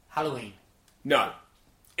 Halloween. No.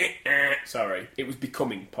 Sorry. It was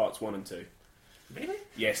Becoming, parts 1 and 2. Really?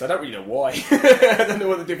 Yes, I don't really know why. I don't know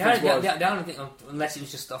what the difference was. The only thing, unless it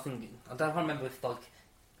was just, I don't remember if,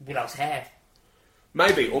 Willow's hair.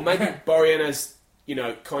 Maybe. Or maybe Boreanaz's,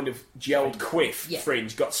 kind of gelled quiff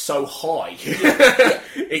fringe got so high.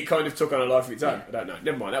 It kind of took on a life of its own. I don't know.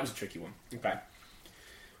 Never mind, that was a tricky one. Okay.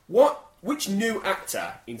 Which new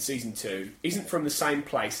actor in season 2 isn't from the same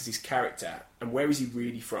place as his character, and where is he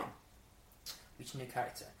really from? Which new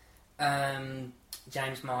character?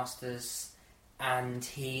 James Masters, and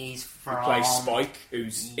he's from... He plays Spike,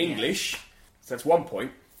 who's English, so that's 1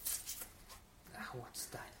 point. What's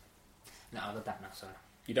that? No, I don't know, sorry.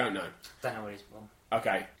 You don't know? Don't know where he's born.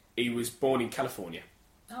 Okay. He was born in California.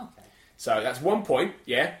 Oh, okay. So that's 1 point,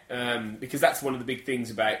 yeah, because that's one of the big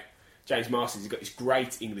things about James Marsden. He's got this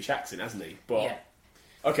great English accent, hasn't he? But yeah.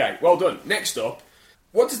 Okay, well done. Next up,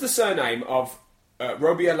 what does the surname of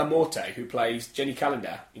Robia Lamorte, who plays Jenny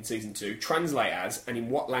Calendar in Season 2, translate as, and in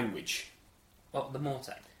what language? What,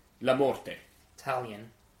 Lamorte? Lamorte.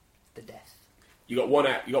 Italian, the death. You got one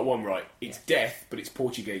out. You got one right. It's death, but it's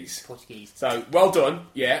Portuguese. Portuguese. So well done.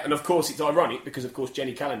 Yeah, and of course it's ironic because of course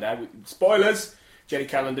Jenny Calendar. Spoilers. Jenny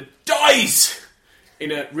Calendar dies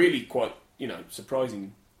in a really quite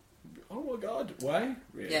surprising. Oh my god! Way.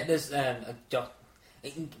 Really. Yeah, there's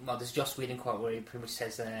there's Joss Whedon quote where he pretty much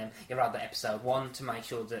says he wrote that episode one to make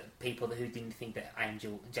sure that people who didn't think that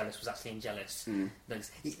Angel Jealous was actually Angelus.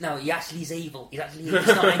 No, he actually is evil. He's actually evil.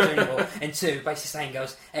 He's not Angel anymore. And two, basically saying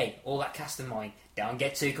goes, hey, all that cast of mine, don't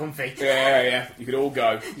get too comfy. Yeah. You could all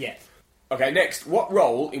go. Yeah. Okay, next, what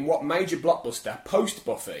role in what major blockbuster post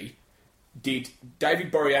Buffy did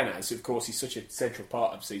David Boreanaz, who of course is such a central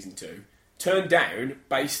part of season 2, turn down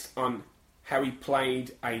based on how he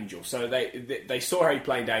played Angel? So they saw how he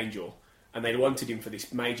played Angel, and they wanted him for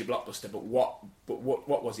this major blockbuster. But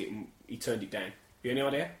what was it? And he turned it down. You any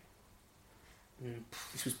idea?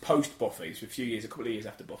 This was post Buffy. This was a couple of years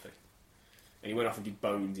after Buffy, and he went off and did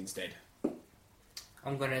Bones instead.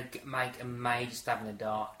 I'm gonna make a major stab in the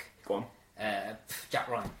dark. Go on. Jack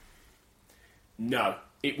Ryan. No,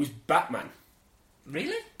 it was Batman.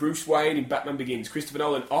 Really? Bruce Wayne in Batman Begins. Christopher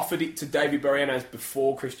Nolan offered it to David Boreanaz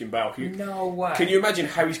before Christian Bale. No way. Can you imagine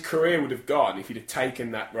how his career would have gone if he'd have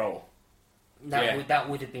taken that role? That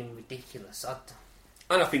would have been ridiculous.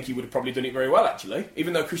 And I think he would have probably done it very well, actually.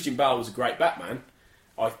 Even though Christian Bale was a great Batman,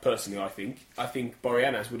 I think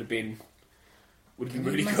Boreanaz would have been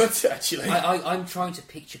really good, actually. I'm trying to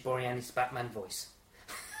picture Boreanaz's Batman voice.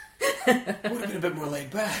 Would have been a bit more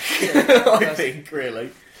laid back, I think,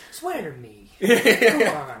 really. Swear to me. Come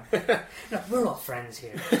on. No, we're all friends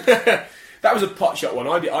here. That was a pot shot one.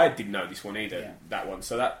 I didn't know this one either, that one.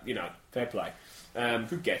 So that, fair play.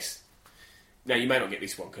 Good guess. Now, you may not get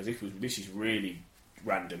this one, because this is really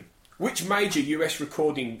random. Which major US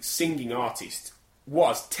recording singing artist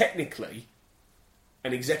was technically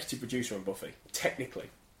an executive producer on Buffy?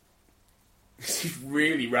 Technically. This is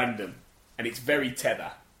really random, and it's very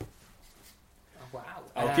tether. Wow.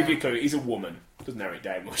 I'll give you a clue. He's a woman. Doesn't narrow it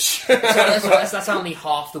down much. So that's only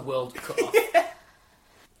half the world cut off. Yeah.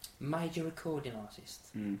 Major recording artist.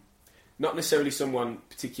 Not necessarily someone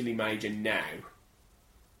particularly major now,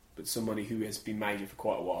 but somebody who has been major for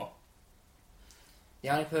quite a while. The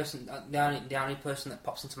only person that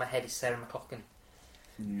pops into my head is Sarah McLachlan.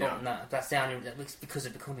 No, that's the only because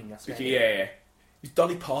of Becoming. That's yeah. Is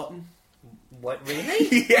Dolly Parton? What,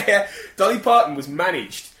 really? Yeah, Dolly Parton was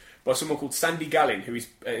managed by someone called Sandy Gallin, who is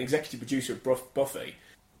an executive producer of Buffy,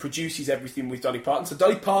 produces everything with Dolly Parton. So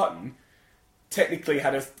Dolly Parton technically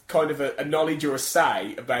had a kind of a knowledge or a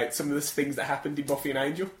say about some of the things that happened in Buffy and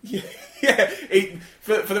Angel. Yeah.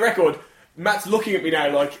 For the record, Matt's looking at me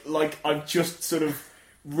now like I've just sort of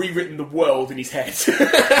rewritten the world in his head.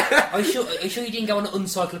 Are you sure you didn't go on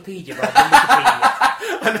Uncyclopedia rather than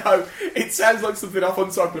Wikipedia? I know. It sounds like something off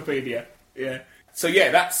Uncyclopedia. Yeah. So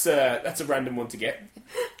yeah, that's a random one to get.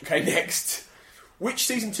 Okay, next. Which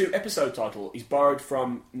season 2 episode title is borrowed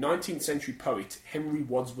from 19th century poet Henry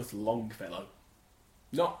Wadsworth Longfellow?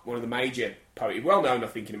 Not one of the major poets. Well known, I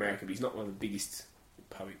think, in America, but he's not one of the biggest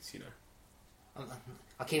poets,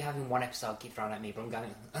 I keep having one episode keep thrown at me, but I'm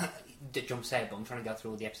going to jump say it, but I'm trying to go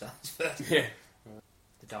through all the episodes first. Yeah.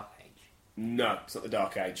 The Dark Age. No, it's not the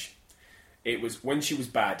Dark Age. It was When She Was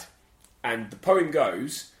Bad. And the poem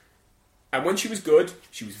goes, and when she was good,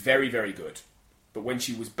 she was very, very good. But when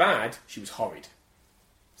she was bad, she was horrid.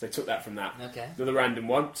 So they took that from that. Okay. Another random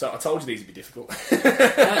one. So I told you these would be difficult. Too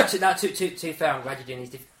fair. I'm glad you're doing these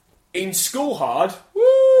difficult. In School Hard,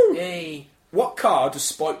 woo! Yay. What car does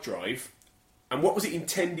Spike drive, and what was it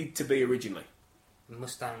intended to be originally?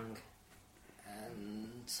 Mustang,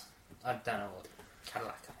 and I don't know,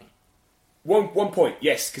 Cadillac, I think. One point,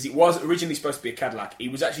 yes, because it was originally supposed to be a Cadillac. He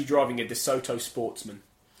was actually driving a DeSoto Sportsman.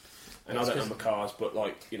 And I don't know my cars, but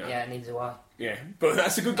Yeah, neither do I. Yeah, but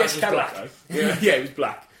that's a good guess, Cadillac, though. Yeah, it was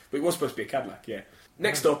black. But it was supposed to be a Cadillac, yeah.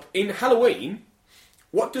 Next up, in Halloween,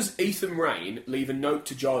 what does Ethan Rayne leave a note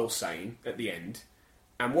to Giles saying at the end,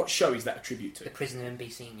 and what show is that a tribute to? The Prisoner and Be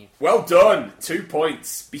Seeing You. Well done! 2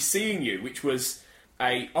 points. Be Seeing You, which was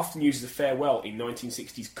often used as a farewell in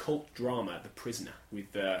 1960s cult drama, The Prisoner,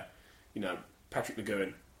 with, Patrick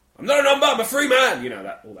McGowan. I'm not a number, I'm a free man!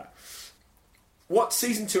 All that. What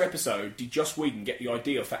season 2 episode did Joss Whedon get the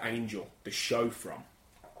idea for Angel, the show, from?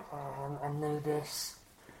 I knew this.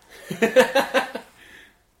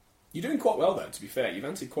 You're doing quite well, though, to be fair. You've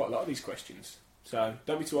answered quite a lot of these questions. So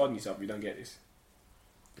don't be too hard on yourself if you don't get this.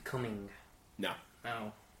 Becoming. No.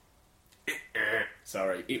 Oh.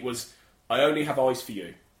 Sorry. It was I Only Have Eyes for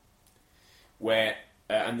You. Where,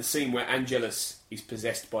 and the scene where Angelus is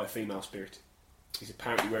possessed by a female spirit. Is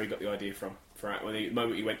apparently where he got the idea from. When the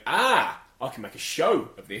moment he went, I can make a show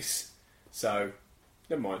of this. So,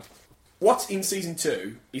 never mind. What in Season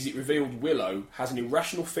 2 is it revealed Willow has an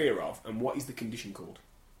irrational fear of, and what is the condition called?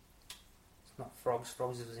 It's not frogs.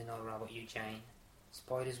 Frogs was in I Robot You, Jane.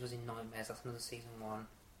 Spiders was in Nightmares. That's another Season 1.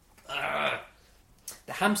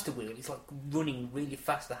 The hamster wheel is like running really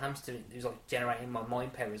fast. The hamster is like generating my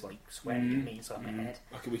mind power, is like swearing at me inside my head.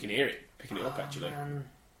 We can hear it picking it up actually.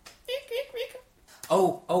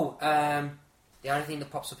 The only thing that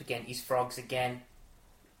pops up again is frogs again,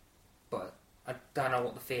 but I don't know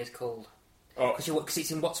what the fear's called. Because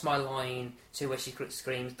it's in What's My Line 2 where she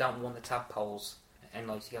screams, "Don't want the tadpoles," and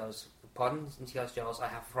like she goes, "Pardon?" And she goes, "Giles, I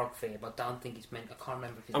have frog fear," but I don't think it's meant. I can't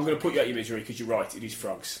remember. If it's I'm going to put you out your misery because you're right. It is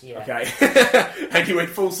frogs. Yeah. Okay. And you went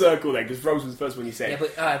full circle then because frogs was the first one you said. Yeah,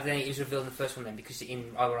 but then it was revealed in the first one then because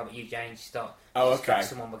in I Will Robot You, Jane, she starts. Okay.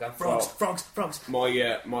 Someone by going frogs, frogs, frogs.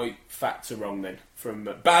 My facts are wrong then from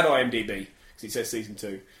bad IMDb because it says Season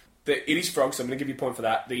 2. It is frogs, so I'm going to give you a point for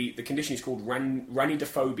that. The condition is called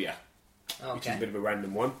ranidophobia, which is a bit of a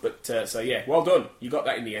random one. But so yeah, well done. You got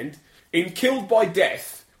that in the end. In Killed by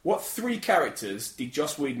Death, what 3 characters did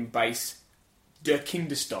Joss Whedon base Der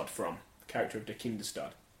Kinderstad from? The character of Der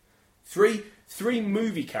Kinderstad. 3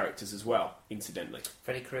 movie characters as well, incidentally.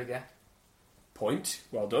 Freddy Krueger. Point.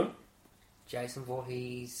 Well done. Jason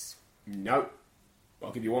Voorhees. No.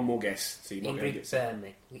 I'll give you one more guess. So you might be able to get some.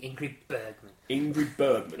 Ingrid Bergman. Ingrid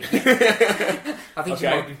Bergman. I think she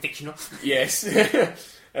might have been fictional. Yes.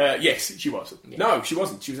 Yes, she was. Yeah. No, she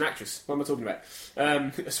wasn't. She was an actress. What am I talking about?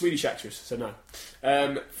 A Swedish actress, so no.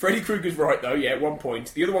 Freddy Krueger's right, though, yeah, 1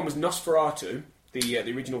 point. The other one was Nosferatu, the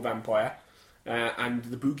original vampire, and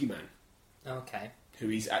the Boogeyman. Okay. Who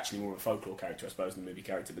is actually more of a folklore character, I suppose, than a movie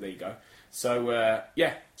character, but there you go. So,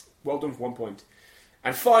 yeah, well done for 1 point.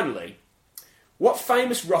 And finally, what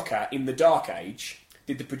famous rocker in the Dark Age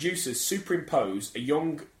did the producers superimpose a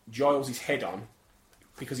young Giles' head on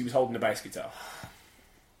because he was holding a bass guitar?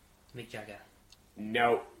 Mick Jagger.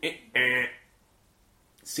 No.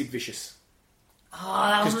 Sid Vicious. Oh,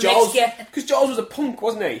 that was because Giles was a punk,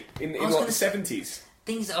 wasn't he? In like the 70s.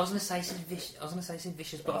 I was going to say Sid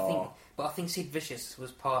Vicious, but I think Sid Vicious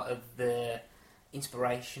was part of the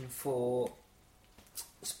inspiration for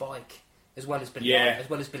Spike. As well as Billy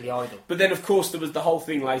Idol. But then, of course, there was the whole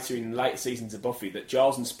thing later in later seasons of Buffy that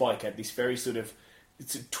Giles and Spike had this very sort of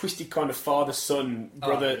twisted kind of father-son,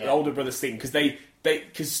 older brother thing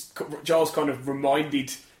because Giles kind of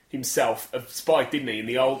reminded himself of Spike, didn't he, in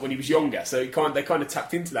the when he was younger? So they kind of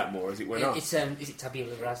tapped into that more as it went on. Is it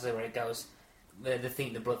Tabula Rasa where it goes?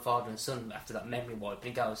 The blood father and son after that memory wipe, and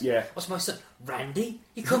he goes, yeah. "What's my son? Randy?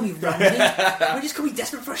 You call me Randy? You just call me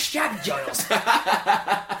desperate for a shag, Giles."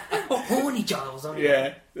 Or horny Giles, aren't you?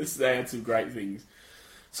 Yeah, they had some great things.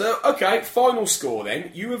 So, okay, final score then.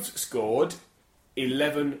 You have scored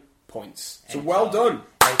 11 points. So well done.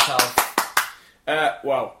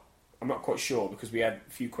 Well, I'm not quite sure because we had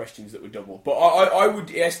a few questions that were double, but I would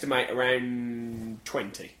estimate around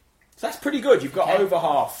 20. So that's pretty good. You've got over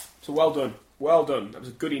half. So well done. Well done. That was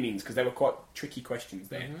a good innings because they were quite tricky questions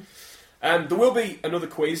there. Mm-hmm. There will be another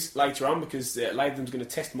quiz later on because Latham's going to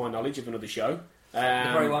test my knowledge of another show.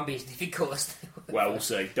 It probably won't be as difficult as well, we'll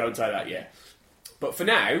see. Don't say that yet. But for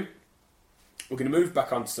now, we're going to move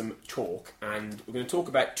back on to some talk, and we're going to talk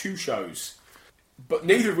about 2 shows, but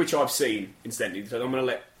neither of which I've seen, incidentally, so I'm going to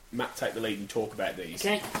let Matt take the lead and talk about these.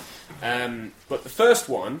 Okay. But the first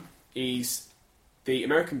one is the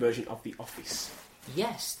American version of The Office.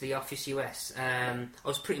 Yes, The Office US. I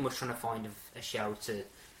was pretty much trying to find a show to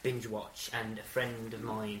binge watch, and a friend of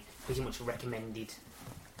mine pretty much recommended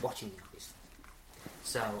watching The Office.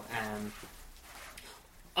 So,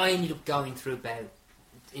 I ended up going through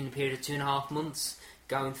in a period of 2.5 months,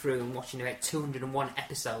 going through and watching about 201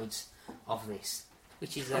 episodes of this,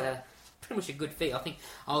 which is pretty much a good feat. I think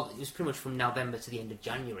it was pretty much from November to the end of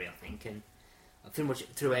January, I think, and pretty much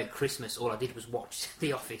throughout Christmas, all I did was watch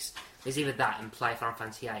The Office. There's either that and play Final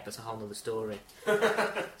Fantasy VIII. That's a whole other story.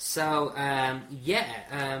 So, I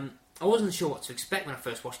wasn't sure what to expect when I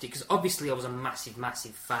first watched it, because obviously I was a massive,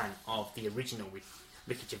 massive fan of the original with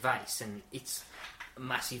Ricky Gervais, and it's a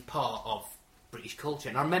massive part of British culture.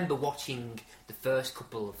 And I remember watching the first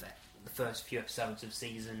few episodes of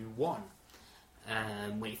season 1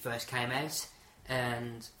 when it first came out,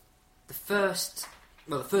 and the first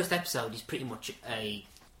Well, the first episode is pretty much a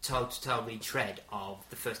toe-to-toe retread of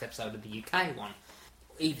the first episode of the UK one.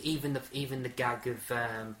 Even the gag of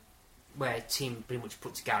where Tim pretty much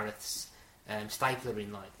puts Gareth's stapler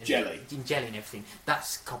in jelly and everything.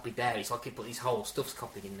 That's copied there. It's like he put his whole stuff's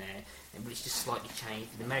copied in there, but it's just slightly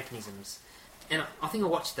changed the Americanisms. And I think I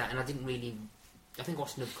watched that, and I think I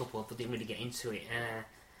watched another couple, but didn't really get into it.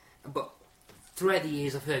 But throughout the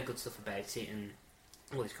years, I've heard good stuff about it and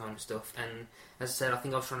all this kind of stuff. And as I said, I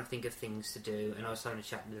think I was trying to think of things to do, and I was having a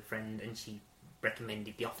chat with a friend, and she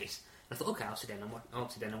recommended The Office. And I thought, okay, I'll sit down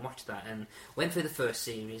and watch that. And went through the first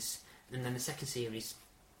series, and then the second series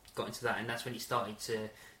got into that, and that's when it started to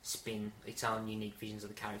spin its own unique visions of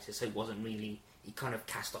the characters. So it wasn't really, it kind of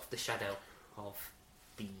cast off the shadow of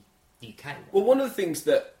the UK. Well, one of the things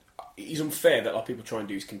that is unfair that a lot of people try and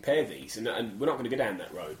do is compare these, and we're not going to go down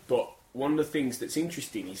that road. But one of the things that's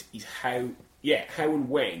interesting is how and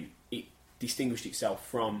when it distinguished itself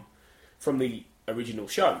from the original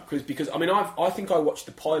show. Because I mean, I think I watched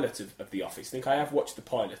the pilot of The Office. I think I have watched the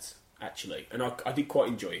pilot actually, and I did quite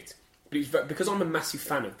enjoy it. But it's because I'm a massive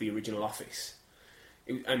fan of the original Office.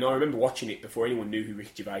 And I remember watching it before anyone knew who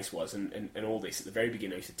Ricky Gervais was and all this. At the very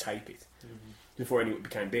beginning, I used to tape it before anyone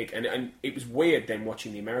became big. And it was weird then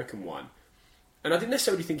watching the American one. And I didn't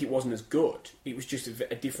necessarily think it wasn't as good. It was just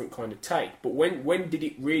a different kind of take. But when did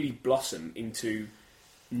it really blossom into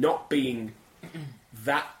not being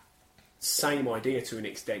that same idea to an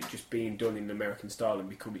extent, just being done in an American style and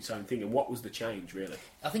become its own thing? And what was the change, really?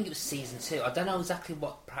 I think it was season 2. I don't know exactly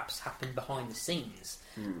what perhaps happened behind the scenes,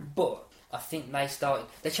 but I think they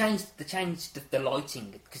changed the lighting,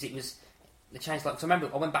 because they changed like. So I remember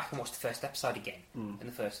I went back and watched the first episode again, and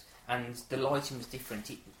the lighting was different.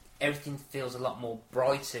 Everything feels a lot more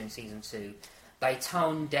brighter in season 2. They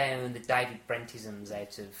toned down the David Brentisms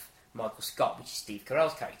out of Michael Scott, which is Steve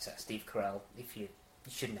Carell's character. Steve Carell, if you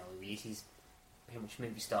should know who he is. He's pretty much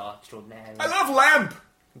movie star extraordinaire. I love Lamp!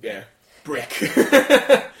 Yeah. Brick.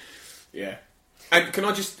 Yeah. And can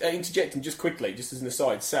I just interject and just quickly, just as an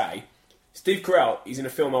aside, say, Steve Carell is in a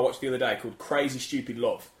film I watched the other day called Crazy Stupid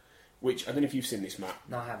Love, which, I don't know if you've seen this, Matt.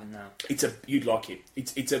 No, I haven't, no. You'd like it.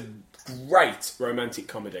 It's a great romantic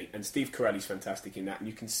comedy, and Steve Carell is fantastic in that, and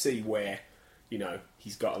you can see where,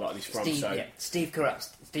 he's got a lot of this from. Steve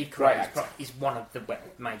Carell is one of the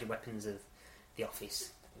major weapons of The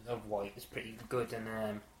Office. Otherwise, it was pretty good,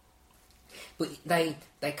 and but they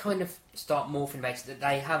kind of start morphing about it.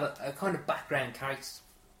 They have a kind of background character.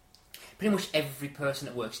 Pretty much every person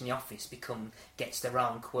that works in the office gets their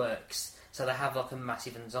own quirks, so they have like a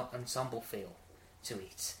massive ensemble feel to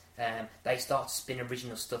it. They start to spin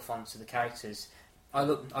original stuff onto the characters. I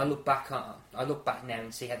look back now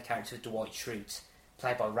and see how the character of Dwight Schrute,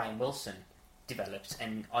 played by Rainn Wilson, developed,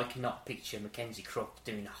 and I cannot picture Mackenzie Crook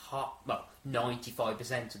doing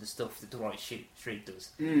 95% of the stuff that Dwight Schrute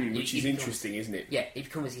does. Which is interesting, isn't it? Yeah, he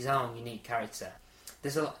becomes his own unique character.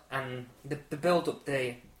 There's a lot, and the build up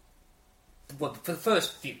for the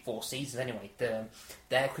first 4 seasons anyway, their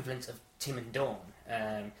equivalent of Tim and Dawn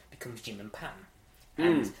becomes Jim and Pam.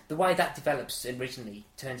 And the way that develops originally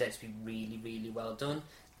turns out to be really, really well done.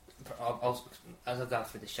 As I go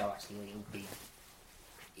through the show, actually, it'll be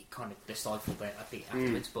kind of decipherable a bit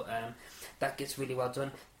afterwards, but that gets really well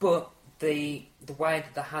done. But the way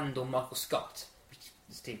that they handle Michael Scott, which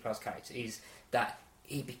is Steve Carell's character, is that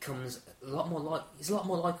he becomes a lot more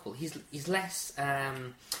likeable. He's less.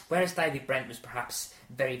 Whereas David Brent was perhaps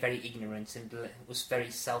very, very ignorant and was very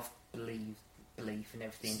self-belief and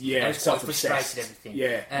everything. Yeah, was quite frustrated. Everything.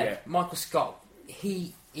 Yeah. Michael Scott,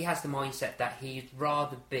 he has the mindset that he'd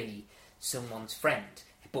rather be someone's friend,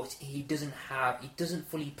 but he doesn't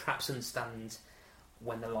fully perhaps understand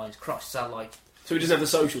when the lines cross. So he doesn't have the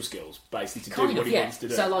social skills basically to do what he wants to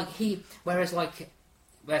do. So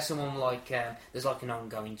where someone there's like an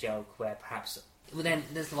ongoing joke where perhaps then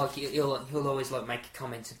there's he'll always make a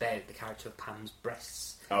comment about the character of Pam's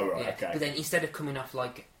breasts. Oh right, okay. But then instead of coming off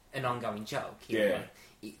like an ongoing joke, it'll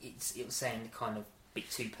sound kind of a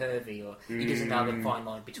bit too pervy, or he doesn't know the fine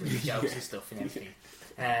line between the jokes and stuff and everything.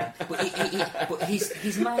 But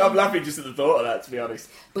his main... I'm laughing just at the thought of that, to be honest.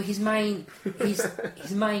 But his main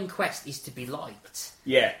quest is to be liked.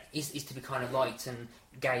 Yeah. Is to be kind of liked and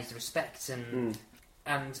gauged respect, and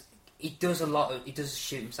he does he does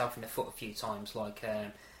shoot himself in the foot a few times.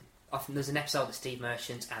 Often there's an episode that Steve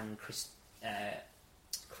Merchant and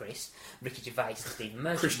Ricky Gervais and Stephen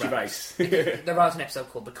Merchant Chris Gervais. There was an episode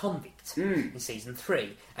called The Convict in season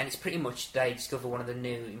 3, and it's pretty much they discover one of the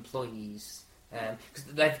new employees, because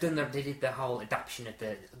they did the whole adaptation of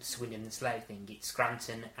the Swindon and Slough thing. It's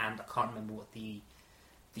Scranton, and I can't remember what the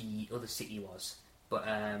other city was. But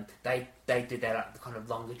they did their kind of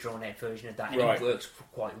longer drawn out version of that, and Right. it works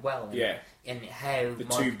quite well. And how the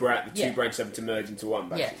two branches having to merge into one,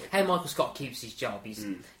 basically. Yeah, how Michael Scott keeps his job is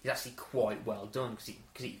actually quite well done,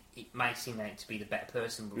 because it makes him out to be the better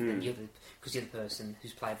person than the other, because the other person,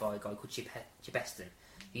 who's played by a guy called Chip Heston,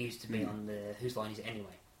 who used to be on the Whose Line Is It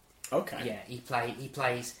Anyway? Okay. Yeah, he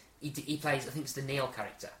plays I think it's the Neil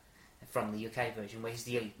character from the UK version, where he's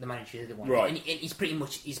the manager of the other one, right? And he's pretty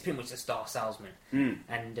much a star salesman,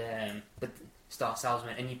 and but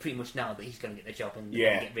you pretty much know that he's going to get the job and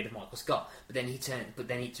get rid of Michael Scott. But then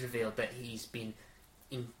it's revealed that he's been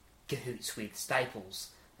in cahoots with Staples.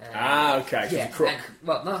 Okay, yeah, he's a crook.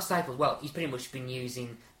 Well, not Staples. Well, he's pretty much been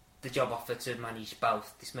using the job offer to manage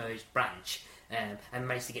both this merged branch, and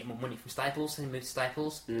managed to get more money from Staples, and he moved to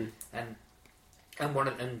Staples, and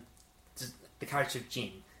the character of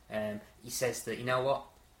Jim. He says that, you know what,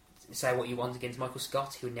 say what you want against Michael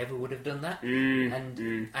Scott, he never would have done that,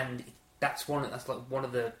 and that's one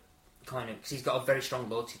of the kind of, because he's got a very strong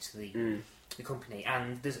loyalty to the company.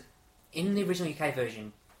 And there's, in the original UK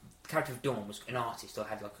version, the character of Dawn was an artist, or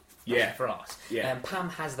had like a passion for art. Pam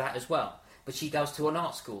has that as well, but she goes to an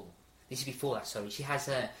art school. This is before that. Sorry, she has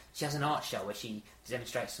an art show where she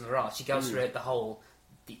demonstrates some of her art. She goes throughout the whole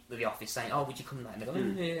the office saying, "Oh, would you come to that?"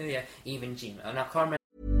 And they go, "Yeah." Even Jim, and I can't remember.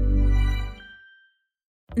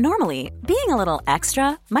 Normally, being a little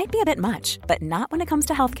extra might be a bit much, but not when it comes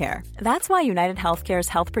to healthcare. That's why United Healthcare's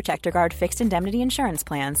Health Protector Guard fixed indemnity insurance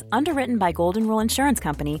plans, underwritten by Golden Rule Insurance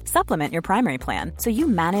Company, supplement your primary plan so you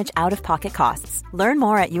manage out-of-pocket costs. Learn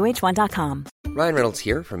more at UH1.com. Ryan Reynolds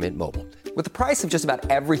here from Mint Mobile. With the price of just about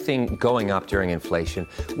everything going up during inflation,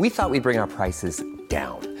 we thought we'd bring our prices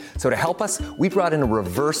down. So to help us, we brought in a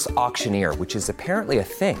reverse auctioneer, which is apparently a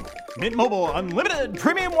thing. Mint Mobile Unlimited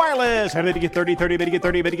Premium Wireless. How to get 30, 30, bit to get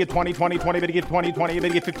 30, bit to get 20, 20, 20, bit to get 20, 20, bit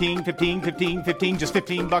to get 15, 15, 15, 15, just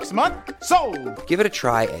 $15 a month? Sold! Give it a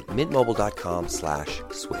try at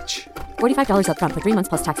mintmobile.com/switch. $45 up front for 3 months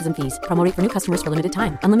plus taxes and fees. Promo rate for new customers for limited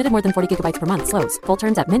time. Unlimited more than 40 gigabytes per month. Slows full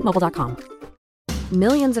terms at mintmobile.com.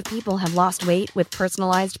 Millions of people have lost weight with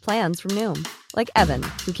personalized plans from Noom. Like Evan,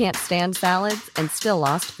 who can't stand salads and still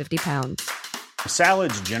lost 50 pounds.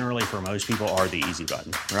 Salads generally for most people are the easy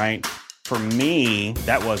button, right? For me,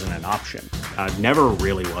 that wasn't an option. I never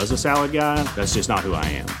really was a salad guy. That's just not who I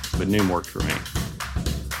am. But Noom worked for me.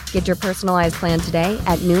 Get your personalized plan today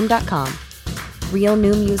at Noom.com. Real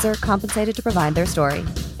Noom user compensated to provide their story.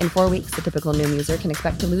 In 4 weeks, the typical Noom user can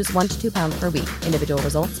expect to lose 1 to 2 pounds per week. Individual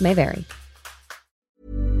results may vary.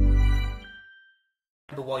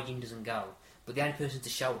 Why Jim doesn't go, but the only person to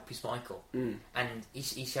show up is Michael, and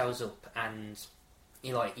he shows up, and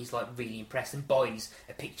he's really impressed, and buys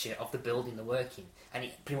a picture of the building they're working, and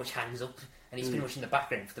he pretty much hangs up, and he's pretty much in the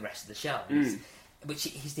background for the rest of the show. But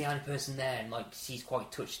he's the only person there, and she's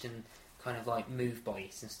quite touched and kind of moved by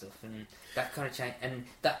it and stuff, and that kind of change, and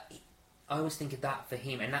that I always think of that for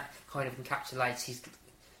him, and that kind of encapsulates his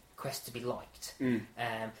quest to be liked.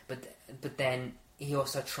 But then he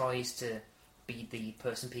also tries to be the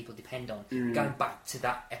person people depend on. Going back to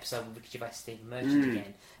that episode with Ricky Gervais and Stephen Merchant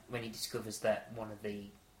again, when he discovers that one of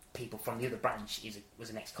the people from the other branch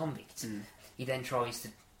was an ex-convict, he then tries to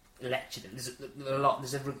lecture them.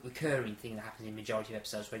 There's a recurring thing that happens in the majority of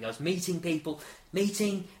episodes where he goes, meeting,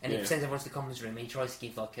 and he sends everyone to the commons room, and he tries to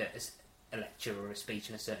give a lecture or a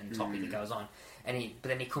speech on a certain topic that goes on, but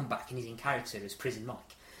then he come back and he's in character as Prison Mike.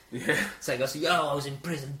 So he goes, "Yo, I was in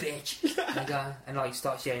prison, bitch," and he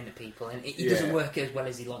starts yelling at people, and he doesn't work as well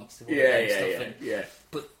as he likes to work.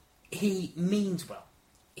 But he means well.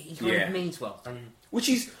 He kind of means well, and which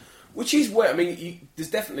is where, I mean, there's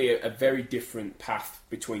definitely a very different path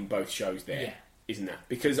between both shows there, isn't there?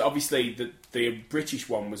 Because obviously the British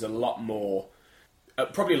one was a lot more,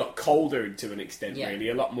 probably a lot colder to an extent, really,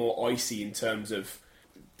 a lot more icy in terms of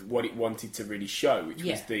what it wanted to really show, which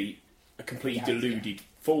was a completely deluded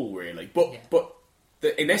fool, really. But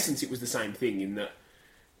in essence, it was the same thing in that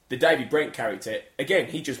the David Brent character, again,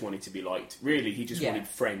 he just wanted to be liked. Really, he just wanted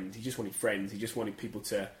friends. He just wanted friends. He just wanted people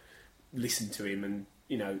to listen to him, and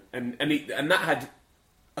and that had,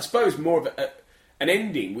 I suppose, more of an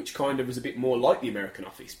ending which kind of was a bit more like the American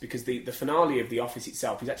Office, because the finale of The Office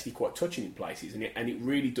itself is actually quite touching in places, and it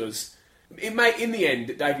really does. In the end,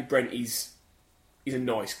 that David Brent is a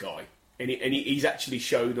nice guy. And he's actually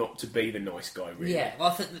shown up to be the nice guy, really. Yeah, well,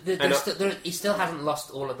 I think he still hasn't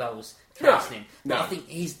lost all of those traits in him. But I think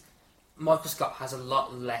Michael Scott has a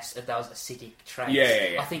lot less of those acidic traits.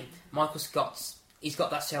 Yeah. I think Michael Scott's, he's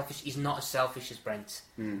got that selfish. He's not as selfish as Brent.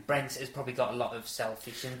 Brent has probably got a lot of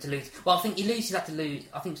selfish and delusion. Well, I think he loses that delusion.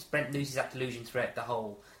 I think Brent loses that delusion throughout the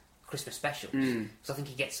whole Christmas specials. Because I think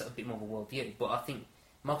he gets a bit more of a world view. But I think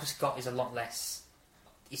Michael Scott is a lot less.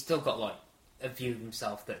 He's still got like a view of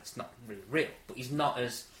himself that's not really real, but it's not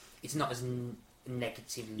as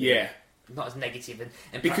negative. Yeah. Not as negative,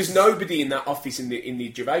 and because nobody in that office in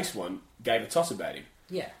the Gervais one gave a toss about him.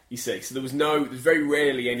 Yeah, you see, so there's very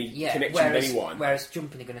rarely any connection with anyone. Whereas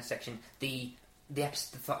jumping the gun a section, the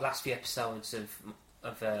last few episodes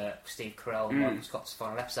of Steve Carell and Michael Scott's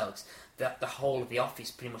final episodes, the whole of the office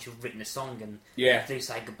pretty much have written a song and do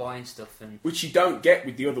say goodbye and stuff, and which you don't get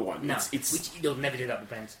with the other one. No, which you'll never do that with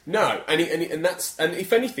Brent. No, and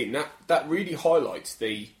if anything, that really highlights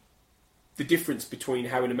the difference between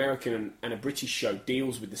how an American and a British show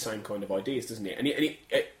deals with the same kind of ideas, doesn't it? And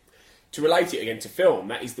it to relate it again to film,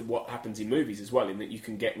 that is what happens in movies as well, in that you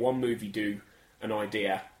can get one movie do an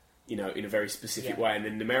idea, in a very specific way, and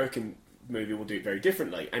then an American movie will do it very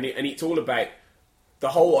differently. And it's all about the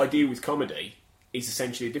whole idea with comedy is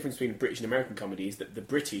essentially the difference between British and American comedy is that the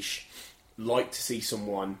British like to see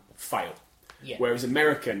someone fail, whereas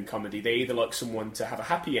American comedy they either like someone to have a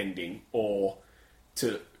happy ending or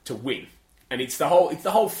to win. And it's the whole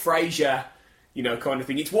Frasier, kind of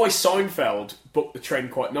thing. It's why Seinfeld booked the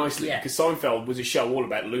trend quite nicely because Seinfeld was a show all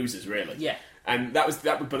about losers, really. Yeah. And that was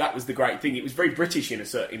the great thing. It was very British in a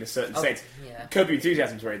certain sense. Yeah. Curb Your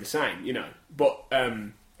Enthusiasm is very the same, But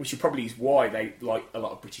which probably is why they like a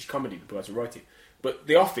lot of British comedy. The guys who write it. But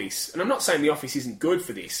The Office, and I'm not saying The Office isn't good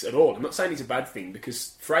for this at all. I'm not saying it's a bad thing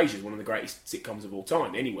because Frasier is one of the greatest sitcoms of all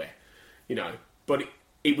time, anywhere, But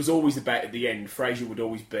it was always about at the end. Frasier would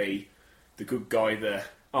always be the good guy,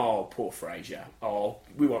 oh, poor Frasier. Oh,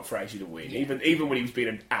 we want Frasier to win, even when he was being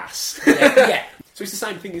an ass. Yeah. So it's the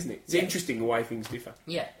same thing, isn't it? It's interesting the way things differ.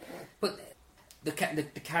 Yeah, but the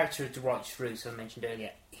character of Dwight Schrute, I mentioned earlier,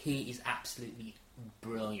 he is absolutely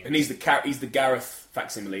brilliant. And he's the Gareth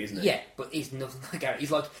facsimile, isn't he? Yeah, but he's nothing like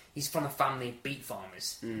Gareth. He's from a family of beet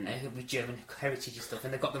farmers with German heritage and stuff,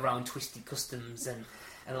 and they've got their own twisted customs, and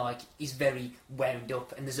he's very wound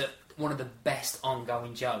up. And there's one of the best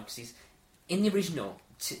ongoing jokes is. In the original,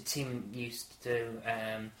 Tim used to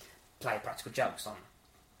play practical jokes on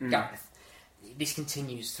Gareth. This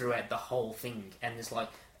continues throughout the whole thing, and there's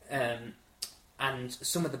and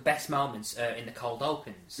some of the best moments are in the cold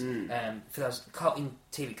opens. For those in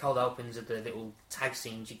TV cold opens are the little tag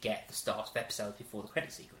scenes you get at the start of episodes before the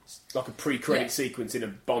credit sequence, like a pre-credit sequence in a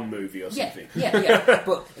Bond movie or something. Yeah.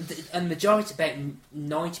 But the majority, about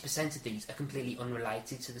 90% of these, are completely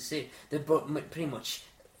unrelated to the series. They're pretty much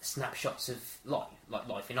snapshots of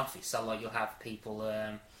life in office. So you'll have people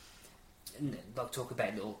talk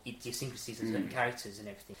about little idiosyncrasies of certain characters and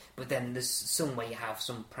everything. But then there's some where you have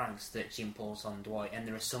some pranks that Jim pulls on Dwight, and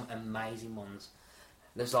there are some amazing ones.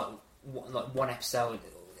 There's one episode,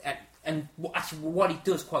 and what he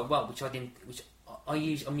does quite well, I'm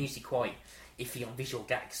usually quite iffy on visual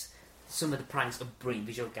gags. Some of the pranks are brilliant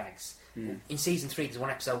visual gags. In season 3, there's one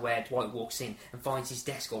episode where Dwight walks in and finds his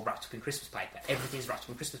desk all wrapped up in Christmas paper. Everything's wrapped up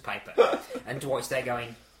in Christmas paper, and Dwight's there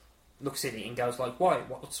looks at it and goes like, "Why?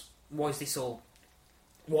 Why is this all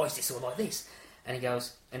like this?" And he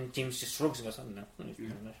goes, and Jim's just shrugs and goes, "I don't know."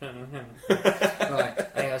 Right,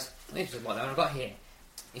 and he goes, "It's just like that." And I got here.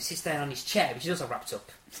 He sits down on his chair, which is also wrapped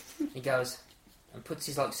up. He goes and puts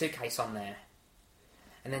his suitcase on there,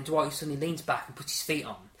 and then Dwight suddenly leans back and puts his feet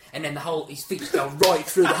on. And then his feet just go right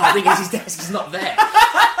through the whole thing as his desk is not there.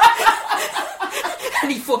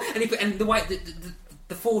 and the way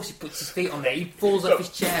the force he puts his feet on there, he falls off his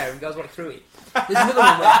chair and goes right through it. There's another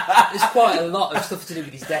one where there's quite a lot of stuff to do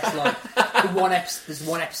with his desk. There's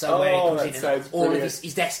one episode where he comes in and all of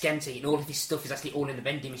his desk empty and all of his stuff is actually all in the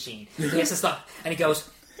vending machine. He has to start, and he goes,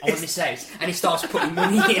 "I want this out," and he starts putting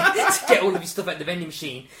money in to get all of his stuff out the vending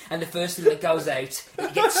machine. And the first thing that goes out,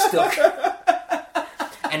 it gets stuck.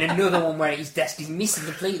 And another one where his desk is missing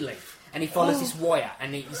completely, and he follows this wire,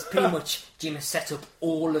 and he's pretty much Jim has set up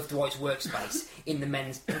all of Dwight's workspace in the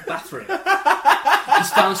men's bathroom. His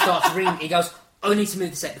phone starts ringing. He goes, "I need to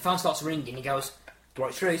move this out." The phone starts ringing. He goes,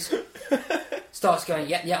 "Dwight Schrute." Starts going,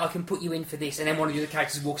 "Yeah, I can put you in for this." And then one of the other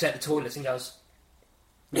characters walks out the toilets and goes,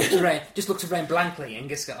 just looks around blankly and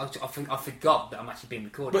gets, I forgot that I'm actually being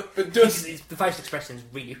recorded. But does the facial expression is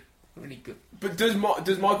really, really good. But does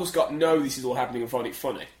Michael Scott know this is all happening and find it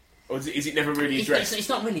funny, or is it never really addressed? It's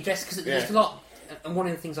not really addressed because there's a lot. And one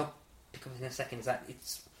of the things I'll pick up in a second is that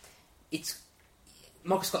it's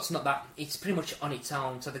Michael Scott's not that. It's pretty much on its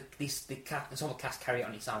own. So the ensemble cast carry it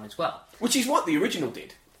on its own as well, which is what the original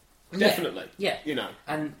did. Definitely, yeah.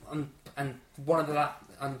 And one of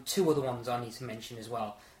and two other ones I need to mention as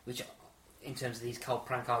well, which in terms of these cold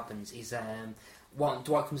prank opens is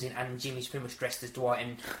Dwight comes in and Jimmy's pretty much dressed as Dwight,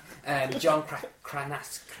 and John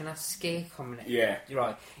Krasinski, yeah,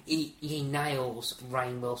 right. He nails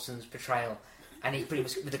Rainn Wilson's portrayal, and he pretty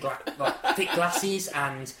much with the thick glasses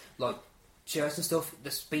and like shirts and stuff,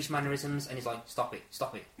 the speech mannerisms, and he's like, stop it,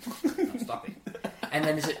 no, stop it. And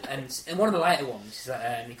then and one of the later ones is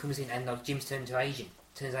that he comes in and like Jim's turns Asian,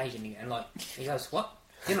 and like he goes, what?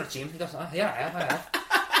 You're not Jim? He goes, oh, yeah, I have.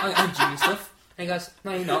 I'm Jim and stuff. And he goes,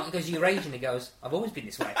 no, you're not. He goes, you're Asian. He goes, I've always been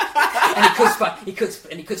this way. And he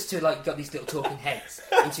cuts to like got these little talking heads,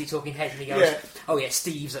 and he goes, oh yeah,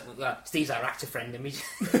 Steve's our actor friend, and we,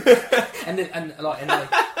 and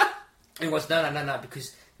he goes,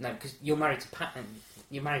 no, because you're married to Pam.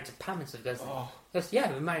 You're married to Pam, and stuff. He goes, yeah,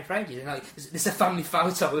 we've been married for ages. And like, there's a family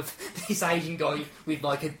photo of this Asian guy with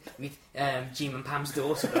Jim and Pam's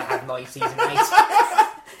daughter that had like season 8.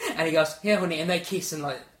 And he goes, yeah, honey, and they kiss, and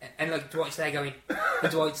Dwight's there going,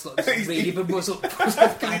 and Dwight's like really muzzled. Because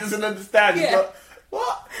he doesn't understand. Yeah. He's like,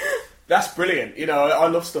 what? That's brilliant. You know, I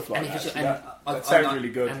love stuff like that. That sounds really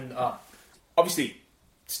good. And, obviously,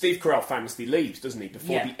 Steve Carell famously leaves, doesn't he,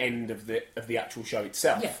 before the end of the actual show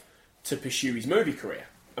itself to pursue his movie career.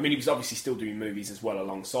 I mean, he was obviously still doing movies as well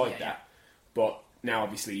alongside that, but now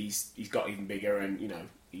obviously he's got even bigger, and you know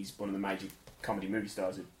he's one of the major comedy movie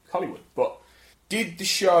stars of Hollywood. But did the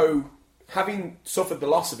show, having suffered the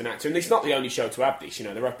loss of an actor, and it's not the only show to have this, you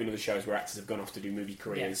know, there have been other shows where actors have gone off to do movie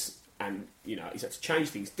careers, and you know he's had to change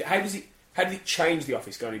things. How did it change The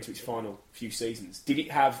Office going into its final few seasons? Did it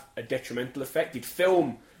have a detrimental effect? Did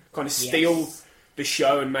film kind of steal the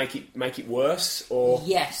show and make it worse? Or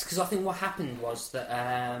yes, because I think what happened was that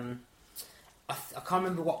I can't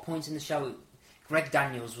remember what point in the show. Greg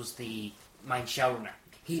Daniels was the main showrunner.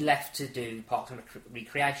 He left to do Parks and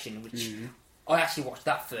Recreation, which I actually watched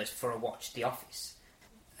that first before I watched The Office.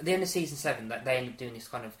 At the end of season 7, they end up doing this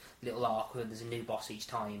kind of little arc where there's a new boss each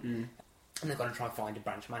time, and they're going to try and find a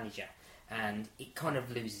branch manager, and it kind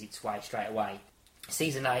of loses its way straight away.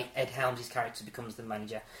 Season 8, Ed Helms' character becomes the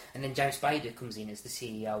manager, and then James Spader comes in as the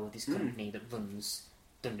CEO of this company that runs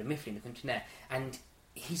Dunder Mifflin, the country there, and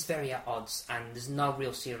he's very at odds, and there's no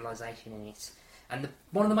real serialisation in it. And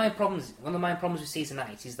one of the main problems with season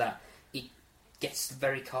 8 is that it gets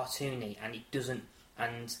very cartoony, and it doesn't,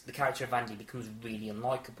 and the character of Andy becomes really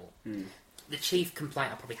unlikable. The chief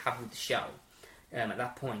complaint I probably have with the show at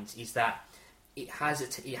that point is that it had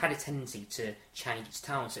a tendency to change its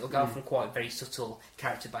tone. So it'll go from quite very subtle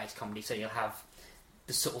character-based comedy. So you'll have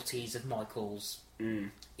the subtleties of Michael's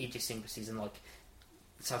idiosyncrasies and like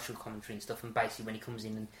social commentary and stuff. And basically, when he comes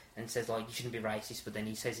in and says like you shouldn't be racist, but then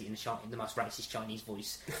he says it in the most racist Chinese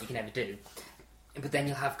voice you can ever do. But then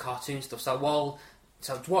you'll have cartoon stuff. So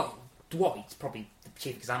Dwight, probably the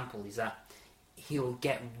chief example, is that he'll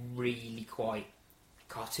get really quite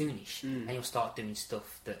cartoonish, and he'll start doing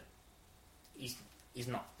stuff that is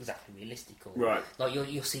not exactly realistic. Or, like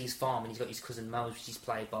you'll see his farm, and he's got his cousin Mose, which is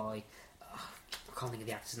played by I can't think of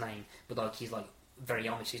the actor's name, but like he's like very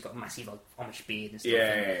Amish. He's got a massive like Amish beard and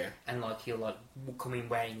stuff. And like he'll like come in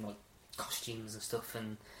wearing like costumes and stuff.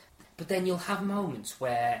 But then you'll have moments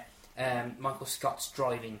where Michael Scott's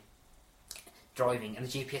driving, and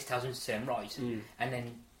the GPS tells him to turn right, and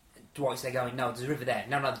then Dwight's there going, no, there's a river there.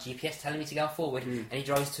 No, the GPS telling me to go forward, and he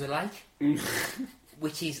drives to a lake.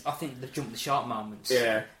 Which is, I think, the jump the shark moments.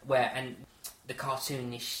 Where, and the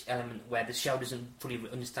cartoonish element where the show doesn't fully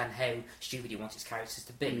understand how stupid it wants its characters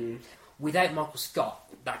to be. Without Michael Scott,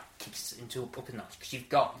 that kicks into up a notch, because you've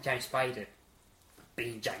got James Spader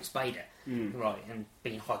being James Spader, right, and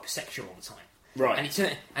being hypersexual all the time. Right. And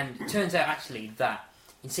it turns out, actually, that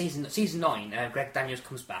in season 9, Greg Daniels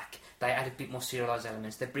comes back. They add a bit more serialised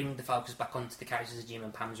elements. They bring the focus back onto the characters of Jim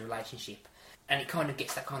and Pam's relationship. And it kind of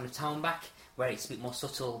gets that kind of tone back, where it's a bit more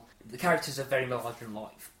subtle. The characters are very larger in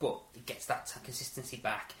life, but it gets that consistency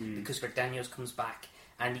back because Greg Daniels comes back,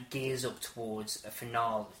 and it gears up towards the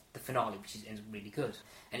finale, which ends up really good.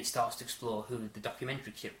 And it starts to explore who the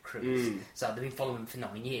documentary crew is. So they've been following him for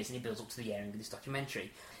 9 years, and it builds up to the airing of this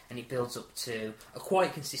documentary. And it builds up to a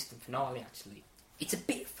quite consistent finale, actually. It's a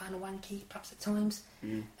bit fan-wanky, perhaps at times,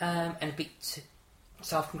 and a bit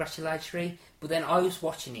self-congratulatory. But then I was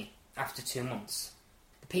watching it after 2 months.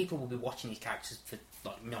 The people will be watching these characters for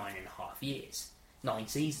like 9.5 years, 9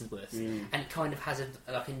 seasons worth, and it kind of has a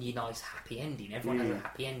nice happy ending. Everyone has a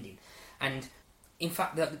happy ending, and in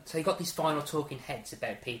fact, so you got these final talking heads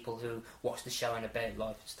about people who watch the show and about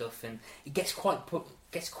life and stuff, and it gets quite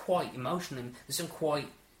emotional. And there's some quite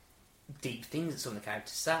deep things that some of the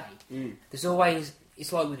characters say. There's always,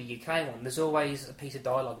 it's like with the UK one, there's always a piece of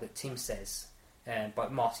dialogue that Tim says by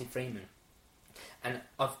Martin Freeman, and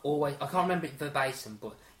I can't remember it verbatim,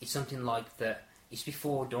 but it's something like that it's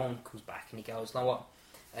before Dawn comes back, and he goes, "Know what?"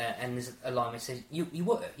 And there's a line that says, "You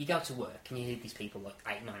work, you go to work, and you leave these people like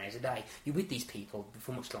 8-9 hours a day. You're with these people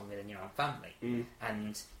for much longer than your own family,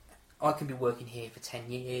 and I can be working here for 10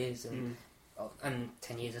 years and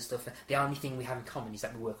 10 years and stuff. The only thing we have in common is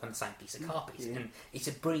that we work on the same piece of carpet." And it's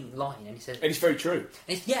a brilliant line, and he says, and it's very true.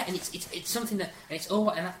 And it's something that, and it's all,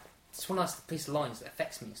 and it's one of those pieces of lines that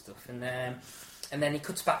affects me and stuff. And then he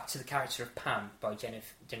cuts back to the character of Pam by Jenna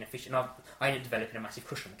Fisher, and I ended up developing a massive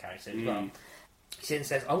crush on the character as well. He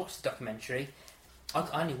says, "I watched the documentary. I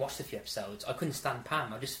only watched a few episodes. I couldn't stand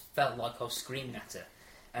Pam. I just felt like I was screaming at her."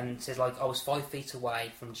 And says, like, "I was 5 feet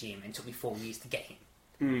away from Jim, and it took me 4 years to get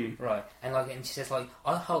him." Right, and she says, like,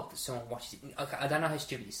 "I hope that someone watches it." Okay, I don't know how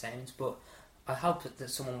stupid it sounds, but I hope that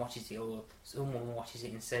someone watches it, or someone watches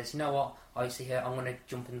it and says, "You know what? I see her. I'm going to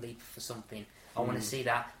jump and leap for something. I want to see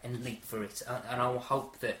that and leap for it, and I will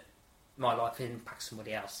hope that my life impacts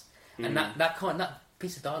somebody else." And that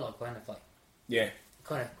piece of dialogue kind of like,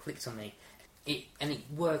 kind of clicked on me. It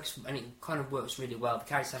works, and it kind of works really well. The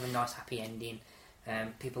characters have a nice happy ending.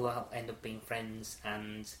 People end up being friends,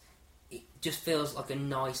 and it just feels like a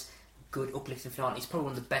nice, good, uplifting finale. It's probably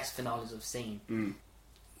one of the best finales I've seen.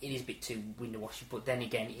 It is a bit too window-washy, but then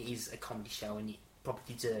again, it is a comedy show, and it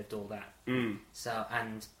probably deserved all that. So,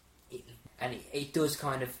 and it does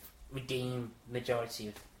kind of redeem majority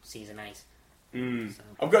of season 8. So.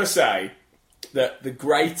 I've got to say that the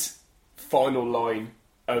great final line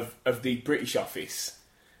of the British Office,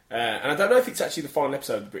 and I don't know if it's actually the final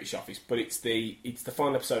episode of the British Office, but it's the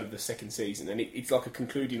final episode of the second season, and it's like a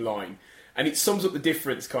concluding line, and it sums up the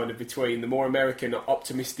difference kind of between the more American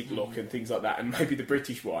optimistic look and things like that, and maybe the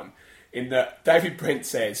British one, in that David Brent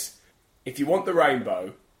says, "If you want the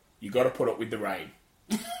rainbow, you got to put up with the rain."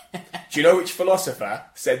 Do you know which philosopher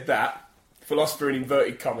said that? Philosopher in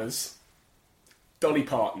inverted commas. Dolly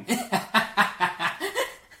Parton.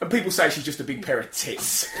 And people say she's just a big pair of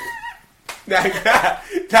tits. Now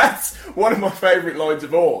that's one of my favourite lines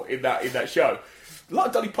of all in that show. A lot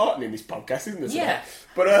of Dolly Parton in this podcast, isn't there? Yeah.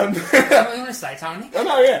 But what you want to say, Tony? I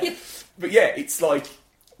know, yeah. But yeah, it's like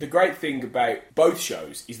the great thing about both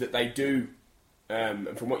shows is that they do,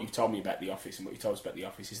 and from what you've told me about The Office and what you told us about The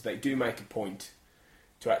Office, is they do make a point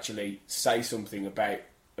to actually say something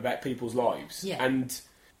about people's lives. Yeah.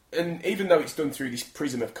 And even though it's done through this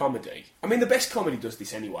prism of comedy, I mean, the best comedy does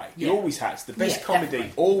this anyway. It always has. The best comedy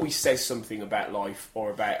definitely always says something about life,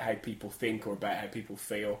 or about how people think, or about how people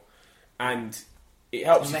feel. And it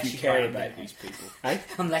helps if you care about these people.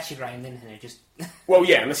 Unless you're Graham Linehan, just... Well,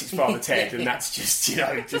 yeah, unless it's Father Ted, and that's just,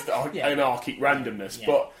 just anarchic randomness.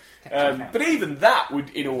 Yeah. But even that would,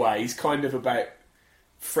 in a way, is kind of about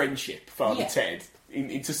friendship, Father Ted,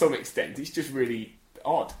 to some extent. It's just really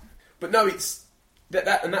odd. But no, it's...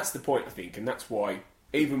 and that's the point, I think, and that's why,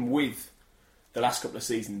 even with the last couple of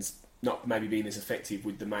seasons not maybe being as effective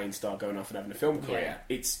with the main star going off and having a film career,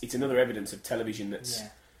 it's another evidence of television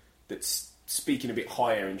that's speaking a bit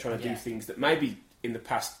higher and trying to do things that maybe in the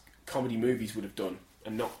past comedy movies would have done,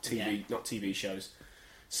 and not TV shows.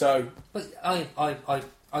 So, but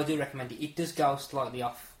I do recommend it. It does go slightly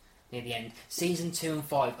off near the end. Season 2 and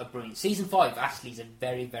 5 are brilliant. Season 5 actually is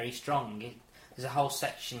very, very strong. There's a whole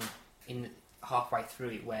section in halfway through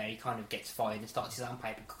it where he kind of gets fired and starts his own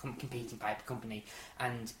competing paper company,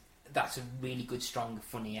 and that's a really good, strong,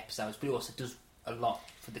 funny episode. But it also does a lot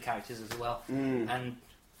for the characters as well. And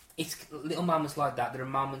it's little moments like that. There are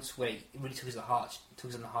moments where it really tugs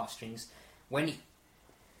on the heartstrings. When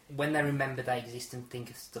they remember they exist and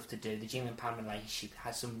think of stuff to do, the Jim and Pam relationship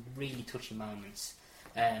has some really touching moments,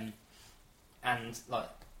 and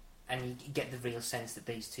you get the real sense that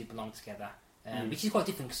these two belong together. Which is quite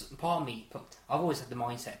different, because part of me, I've always had the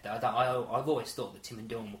mindset that I've always thought that Tim and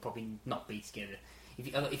Dawn will probably not be together.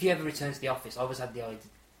 If you ever return to The Office, I always had the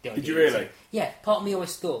idea. Did you really? Yeah, part of me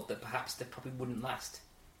always thought that perhaps they probably wouldn't last.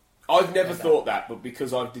 I've never thought that, but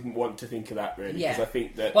because I didn't want to think of that really, because I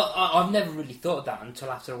think that... Well, I've never really thought of that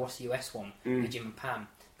until after I watched the US one with Jim and Pam,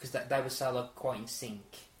 because they were so quite in sync.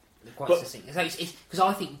 Because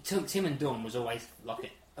I think Tim and Dawn was always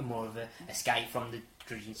like a more of an escape from the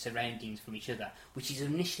surroundings from each other, which is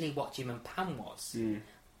initially what Jim and Pam was,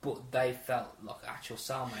 but they felt like actual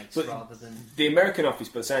cellmates rather than... The American Office,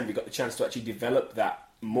 by the sound of it, got the chance to actually develop that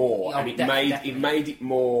more, and it made it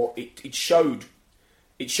more... It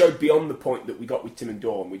showed beyond the point that we got with Tim and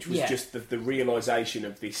Dawn, which was just the realisation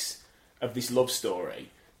of this love story,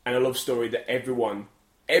 and a love story that everyone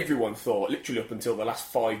thought, literally up until the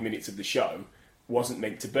last 5 minutes of the show, wasn't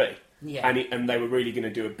meant to be. Yeah. And they were really going to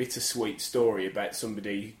do a bittersweet story about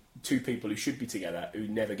two people who should be together, who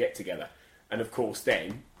never get together. And of course,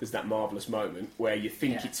 then there's that marvellous moment where you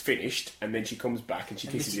think Yeah. it's finished, and then she comes back and she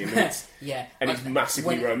kisses him, yeah, and it's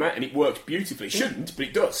massively romantic, and it works beautifully. It shouldn't, but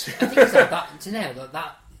it does. I think it's like that. To know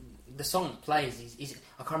that the song that plays is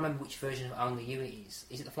I can't remember which version of Only You it is.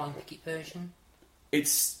 Is it the Flying Picket version?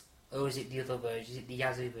 Or is it the other version? Is it the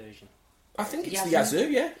Yazoo version? I think it's the Yazoo.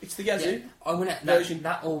 Yeah, it's the Yazoo version.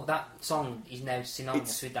 That song is now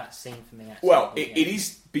synonymous with that scene for me. Actually. Well, it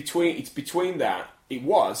is between. It's between that. It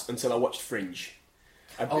was until I watched Fringe.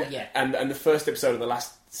 And the first episode of the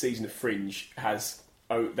last season of Fringe has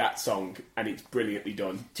that song, and it's brilliantly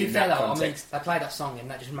done. To be fair though, I mean, I played that song, and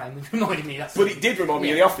that just reminded me. That but it did remind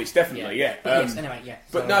me of The Office, definitely. Yeah. But yes, anyway, yeah.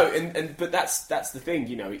 But no, but that's the thing.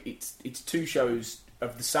 You know, it's two shows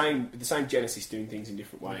of the same genesis doing things in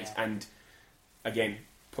different ways, and again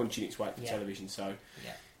punching its weight for television. So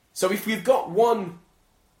if we've got one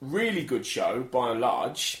really good show by and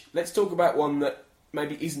large, let's talk about one that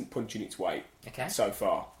maybe isn't punching its weight so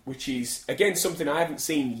far, which is again something I haven't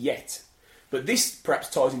seen yet. But this perhaps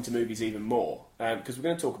ties into movies even more, because we're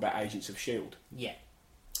going to talk about Agents of S.H.I.E.L.D. Yeah.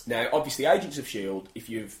 Now, obviously, Agents of S.H.I.E.L.D., if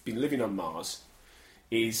you've been living on Mars,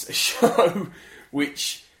 is a show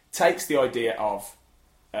which takes the idea of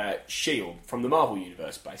S.H.I.E.L.D. from the Marvel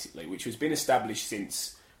Universe, basically, which has been established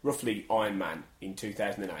since roughly Iron Man in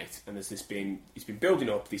 2008. And it's been building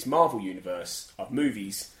up this Marvel Universe of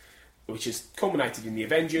movies, which has culminated in the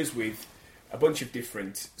Avengers with a bunch of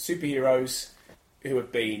different superheroes who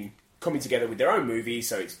have been coming together with their own movies.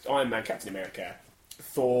 So it's Iron Man, Captain America,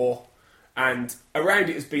 Thor, and around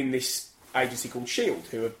it has been this agency called S.H.I.E.L.D.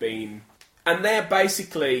 who have been... And they're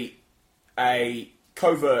basically a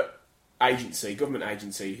covert agency, government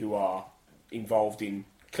agency, who are involved in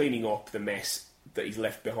cleaning up the mess that is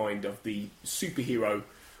left behind of the superhero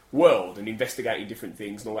world and investigating different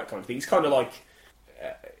things and all that kind of thing. It's kind of like...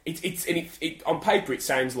 on paper it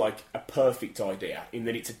sounds like a perfect idea in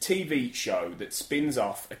that it's a TV show that spins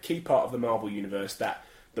off a key part of the Marvel Universe that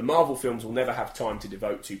the Marvel films will never have time to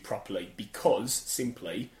devote to properly because,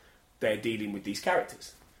 simply, they're dealing with these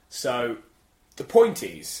characters. So, the point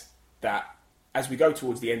is that as we go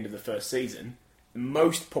towards the end of the first season,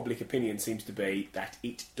 most public opinion seems to be that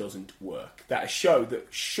it doesn't work. That a show that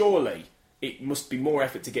surely it must be more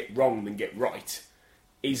effort to get wrong than get right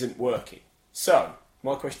isn't working. So,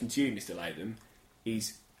 my question to you, Mr. Latham,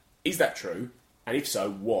 is that true? And if so,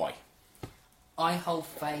 why? I hold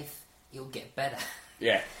faith it'll get better.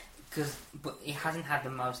 Yeah. But it hasn't had the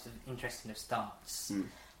most interesting of starts.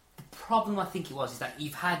 The problem I think is that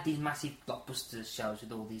you've had these massive blockbuster shows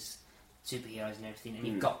with all these superheroes and everything, and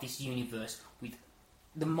you've got this universe with...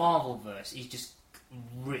 The Marvel-verse is just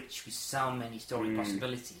rich with so many story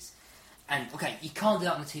possibilities. And, okay, you can't do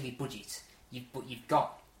that on the TV budget, but you've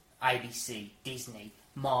got ABC, Disney,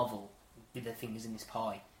 Marvel with their fingers in this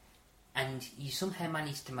pie, and you somehow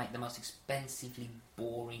managed to make the most expensively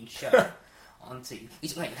boring show on TV.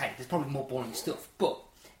 It's okay, there's probably more boring stuff, but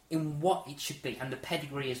in what it should be, and the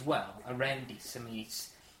pedigree as well around it. I mean,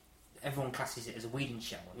 everyone classes it as a Whedon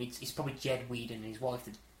show. I mean, it's probably Jed Whedon and his wife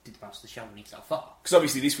that did most of the show himself up. Because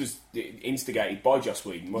obviously this was instigated by Joss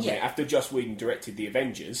Whedon, wasn't it? After Joss Whedon directed The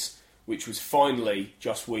Avengers, which was finally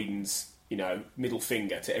Joss Whedon's, middle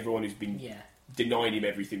finger to everyone who's been denying him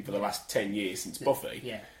everything for the last 10 years since Buffy.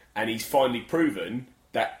 Yeah. And he's finally proven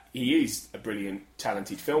that he is a brilliant,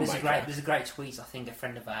 talented filmmaker. There's a great tweet, I think, a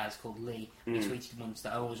friend of ours called Lee, he tweeted once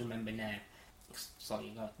that I always remember now.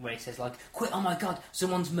 Sorry, where he says, quit, oh my god,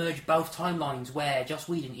 someone's merged both timelines where Joss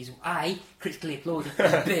Whedon is A, critically applauded,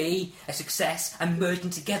 and B, a success, and merged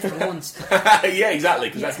them together at once. Yeah, exactly,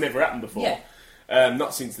 because that's never happened before. Yeah.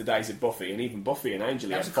 Not since the days of Buffy, and even Buffy and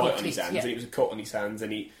Angel had a fight on his hands, and it was a cut on his hands,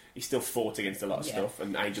 and he still fought against a lot of stuff,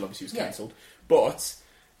 and Angel obviously was cancelled. But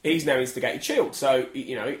he's now instigated S.H.I.E.L.D., so,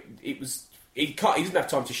 he doesn't have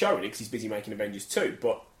time to show it because he's busy making Avengers 2,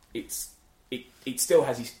 but it still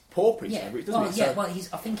has his paw print over it, doesn't it?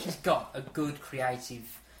 I think he's got a good creative...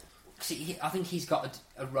 I think he's got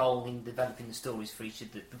a role in developing the stories for each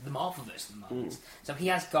of the Marvelverse at the moment. So he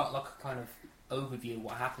has got a kind of overview of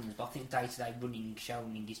what happens, but I think day-to-day running,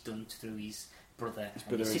 showing is done through his brother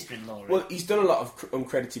and his sister-in-law. Well, he's done a lot of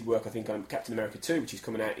uncredited work, I think, on Captain America 2, which is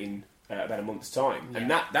coming out in about a month's time, and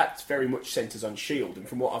that's very much centres on S.H.I.E.L.D. And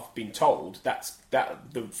from what I've been told,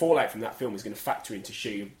 the fallout from that film is going to factor into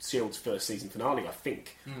S.H.I.E.L.D.'s first season finale, I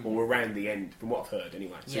think, or around the end, from what I've heard,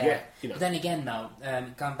 anyway. So But then again, though,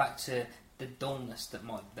 going back to the dullness that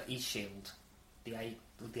is S.H.I.E.L.D.,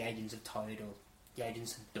 the Agents of Tired, or the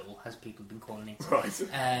Agents of Dull, as people have been calling it.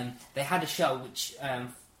 Right. They had a show which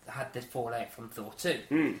had the fallout from Thor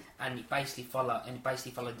 2, and it basically followed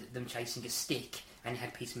them chasing a stick. And he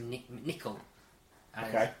had Peter McNichol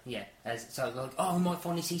Okay. Yeah. So like, oh, we might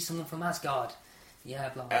finally see someone from Asgard. Yeah,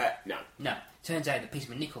 blah blah. No. Turns out that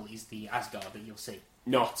Peter McNichol is the Asgard that you'll see.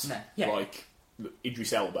 Not like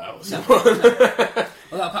Idris Elba or something. No.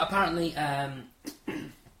 Well, apparently,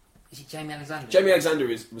 is it Jamie Alexander? Jamie Alexander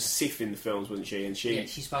was Sif in the films, wasn't she? And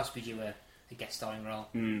she's supposed to be due a guest starring role.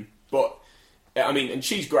 But I mean, and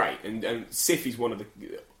she's great, and Sif is one of the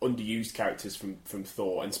underused characters from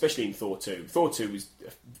Thor, and especially in Thor 2. Thor 2 was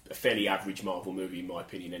a fairly average Marvel movie, in my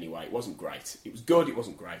opinion, anyway. It wasn't great. It was good, it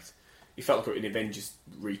wasn't great. It felt like an Avengers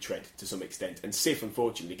retread to some extent, and Sif,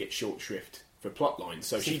 unfortunately, gets short shrift for plot lines,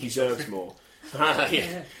 so she deserves more.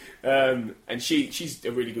 Yeah. And she's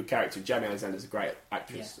a really good character. Jamie Alexander's a great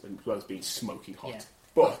actress, as well as being smoking hot. Yeah.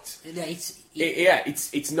 But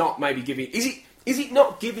it's not maybe giving... Is it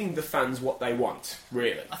not giving the fans what they want,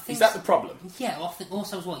 really? Is that the problem? Yeah, I think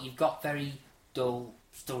also as well, you've got very dull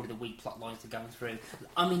story of the week plot lines to go through.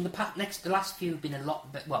 I mean, the last few have been a lot...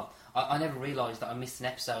 Well, I never realised that I missed an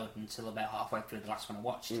episode until about halfway through the last one I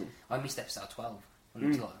watched. I missed episode 12.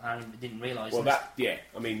 Until I didn't realise. Well, that's.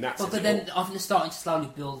 But then I think they're starting to slowly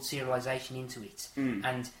build serialisation into it,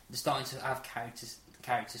 and they're starting to have characters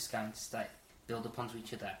going to build up onto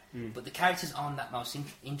each other. But the characters aren't that most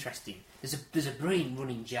interesting. There's a brilliant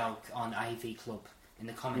running joke on AV Club in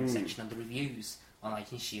the comment section of the reviews on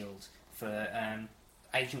Agent S.H.I.E.L.D. for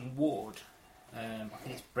Agent Ward. I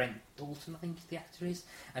think it's Brent Dalton, I think the actor is,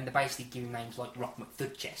 and they're basically giving names like Rock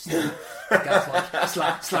McThudchest, guys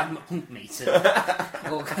like Slag McPunkmeat,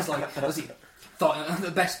 or guys like, was it one of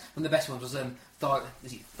the best ones was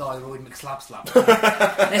Thyroid McSlabslab,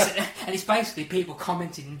 and it's basically people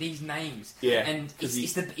commenting these names, and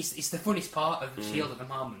it's the funniest part of S.H.I.E.L.D. at the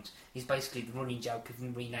moment is basically the running joke of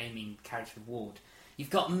renaming character of Ward. You've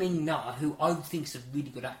got Ming Na, who I think is a really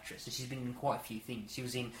good actress, and she's been in quite a few things. She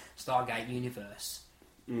was in Stargate Universe.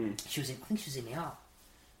 I think she was in ER.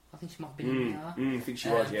 I think she might have been in ER. I think she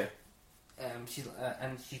was, yeah. And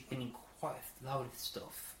she's been in quite a load of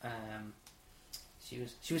stuff. She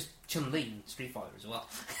was Chun-Li in Street Fighter as well.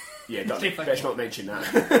 Yeah, let's not mention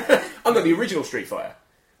that. Oh no, the original Street Fighter,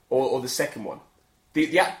 or the second one. The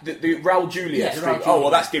Raul Julia Street. Oh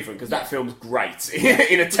well, that's different because that film's great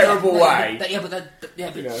in a terrible way.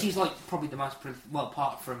 But she's like probably the most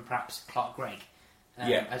apart from perhaps Clark Gregg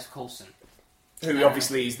as Coulson, who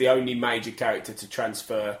obviously is the only major character to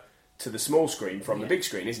transfer to the small screen from the big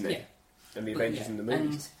screen, isn't he? And the Avengers and the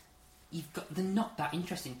movies. And they're not that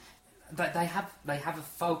interesting. They have a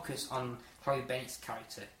focus on Chloe Bennett's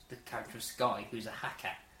character, the character of Skye, who's a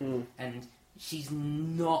hacker, and she's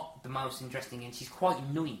not the most interesting, and she's quite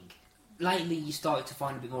annoying. Lately, you started to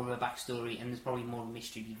find a bit more of a backstory, and there's probably more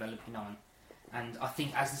mystery developing on. And I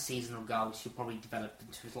think as the season will go, she'll probably develop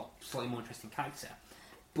into a slightly more interesting character.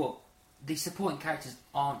 But the supporting characters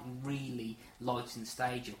aren't really lighting the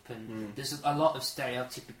stage up, and there's a lot of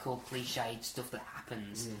stereotypical, cliched stuff that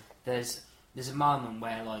happens. There's a moment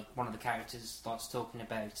where like one of the characters starts talking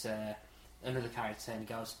about another character, and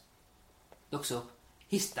he goes, looks up.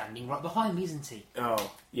 He's standing right behind me, isn't he?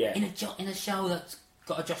 Oh, yeah. In a show that's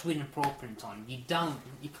got a Joss Whedon blueprint on, you can't.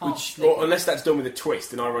 Unless that's done with a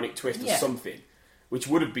twist, an ironic twist or something, which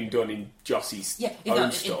would have been done in Joss's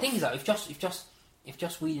own stuff. The thing is, though, if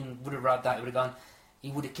Joss Whedon would have wrote that, it would have gone.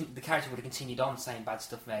 The character would have continued on saying bad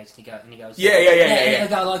stuff about it, and he goes, yeah.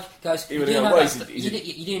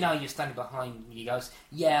 You do know you're standing behind me. He goes,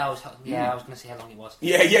 I was going to see how long it was.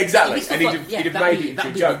 Yeah, exactly. And he'd have made it into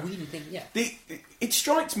a joke. Thing, It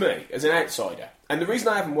strikes me as an outsider, and the reason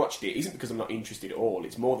I haven't watched it isn't because I'm not interested at all.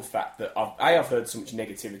 It's more the fact that I've heard so much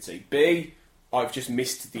negativity. B, I've just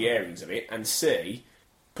missed the airings of it, and C,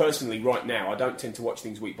 personally, right now, I don't tend to watch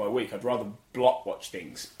things week by week. I'd rather block watch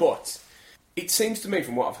things, but it seems to me,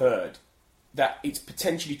 from what I've heard, that it's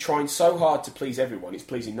potentially trying so hard to please everyone, it's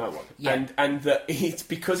pleasing no one. Yeah. And that it's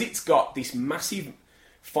because it's got this massive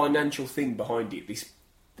financial thing behind it,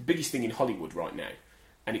 the biggest thing in Hollywood right now,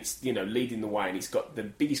 and it's leading the way, and it's got the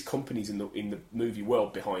biggest companies in the movie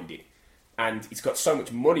world behind it, and it's got so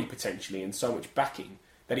much money potentially and so much backing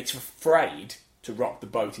that it's afraid to rock the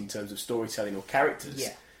boat in terms of storytelling or characters,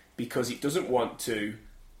 because it doesn't want to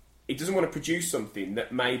produce something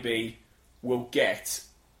that maybe will get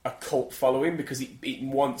a cult following, because it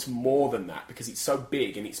wants more than that, because it's so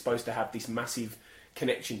big and it's supposed to have this massive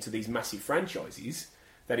connection to these massive franchises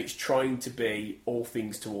that it's trying to be all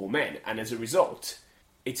things to all men, and as a result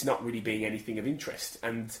it's not really being anything of interest,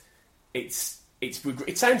 and it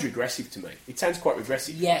sounds regressive to me. It sounds quite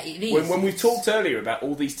regressive. Yeah, it is. When we've talked earlier about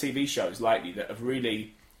all these TV shows lately that have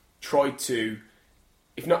really tried to,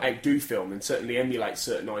 if not outdo film, and certainly emulate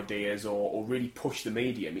certain ideas or really push the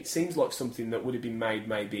medium, it seems like something that would have been made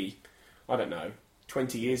maybe, I don't know,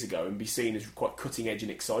 20 years ago and be seen as quite cutting edge and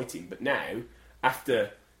exciting. But now,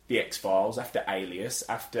 after The X-Files, after Alias,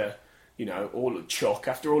 after, you know, all of Chuck,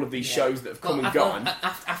 after all of these shows that have come and gone...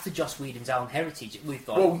 After Joss Whedon's own heritage, we've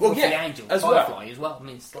got The Angel, Firefly as well. I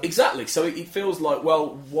mean, it's like... Exactly, so it feels like,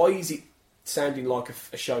 well, why is it sounding like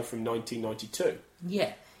a show from 1992?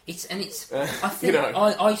 Yeah, I think, you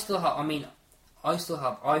know.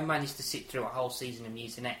 I managed to sit through a whole season of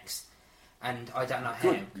Mutant X, and I don't know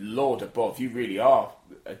how. Good Lord above, you really are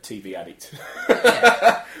a TV addict.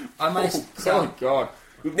 Yeah. I managed. Oh God!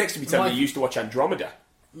 Next to me, telling me you used to watch Andromeda.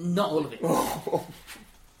 Not all of it. Oh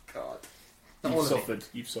God! Not all of it.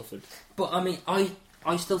 You've suffered. But I mean, I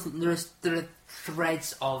still think there are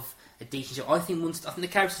threads of a decent show. I think the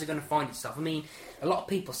characters are going to find itself. I mean, a lot of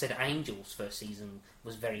people said Angel's first season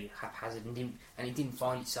was very haphazard and it didn't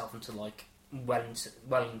find itself until like well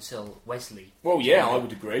until Wesley. Well, yeah, I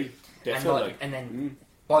would agree, definitely. And then,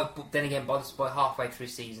 by halfway through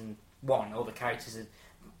season 1, all the characters are...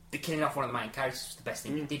 The killing off one of the main characters was the best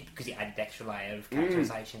thing it did, because it added extra layer of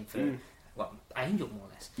characterisation for Angel, more or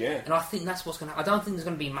less. Yeah. And I think that's what's going to... I don't think there's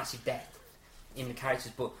going to be massive depth in the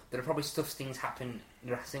characters, but there are probably things happening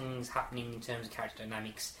in terms of character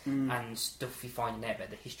dynamics and stuff you're finding out about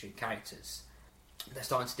the history of characters. They're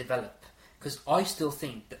starting to develop. Because I still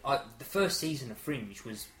think that the first season of Fringe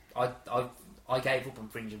was... I gave up on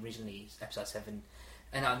Fringe originally, episode 7,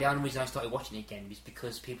 and the only reason I started watching it again was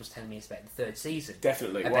because people were telling me it's about the third season.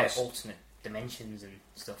 Definitely, about alternate dimensions and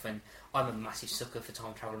stuff, and I'm a massive sucker for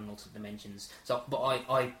time travel and alternate dimensions. So, but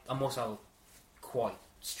I'm also quite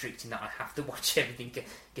strict in that I have to watch everything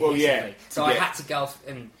cohesively. Well, yeah. So I had to go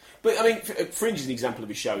and... But, I mean, Fringe is an example of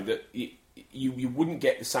a show that... You wouldn't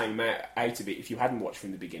get the same amount out of it if you hadn't watched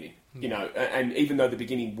from the beginning, you know. And even though the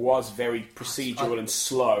beginning was very procedural and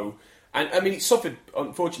slow, and I mean it suffered.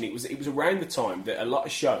 Unfortunately, it was around the time that a lot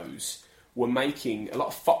of Fox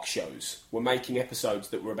shows were making episodes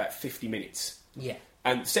that were about 50 minutes. Yeah.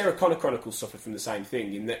 And Sarah Connor Chronicles suffered from the same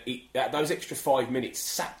thing in that those extra 5 minutes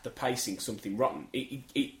sapped the pacing something rotten.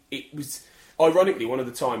 It was ironically one of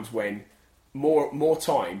the times when more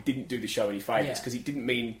time didn't do the show any favours, because it didn't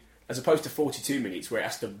mean. As opposed to 42 minutes where it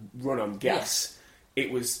has to run on gas, it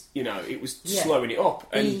was slowing it up.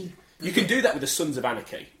 And you can do that with the Sons of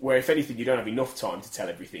Anarchy, where if anything you don't have enough time to tell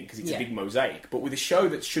everything because it's a big mosaic. But with a show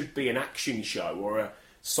that should be an action show or a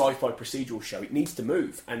sci-fi procedural show, it needs to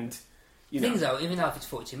move. And you know, things though, even though if it's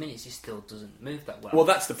 42 minutes, it still doesn't move that well. Well,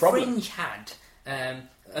 that's the problem. Fringe had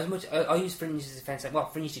as much. I use Fringe as a defence. Well,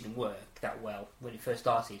 Fringe didn't work that well when it first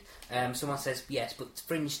started. Someone says yes, but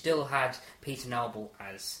Fringe still had Peter Noble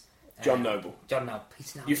as. John Noble. Peter Noble.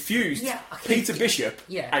 You fused Peter Bishop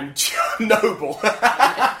and John Noble.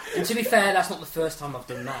 And to be fair, that's not the first time I've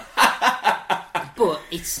done that. But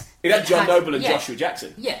it had John Noble and Joshua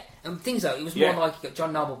Jackson. Yeah, and things though, it was more like you got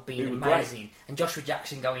John Noble being amazing and Joshua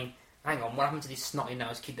Jackson going, hang on, what happened to this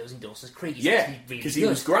snotty-nosed kid that was in Dawson's Creek? Because he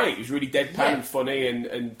was great. He was really deadpan and funny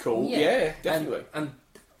and cool. Yeah, definitely. And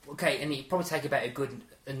it'd probably take about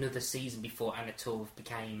another season before Anna Torv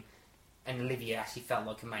became... And Olivia actually felt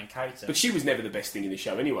like a main character. But she was never the best thing in the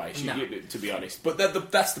show anyway, to be honest. But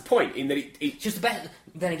that's the point, in that it... She was the best...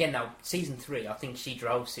 Then again, though, season 3, I think she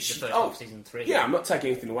drove the first half of season 3. Yeah, I'm not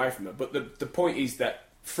taking anything away from her, but the point is that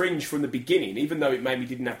Fringe, from the beginning, even though it maybe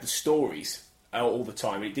didn't have the stories all the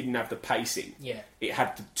time, and it didn't have the pacing, it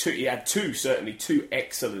had two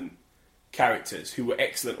excellent characters who were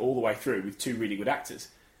excellent all the way through, with two really good actors.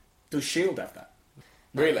 Does S.H.I.E.L.D. have that?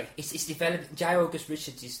 No, really? It's developed. J. August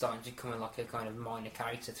Richards is starting to become like a kind of minor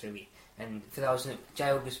character through it. And for those, J.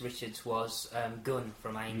 August Richards was Gunn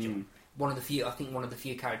from Angel. One of the few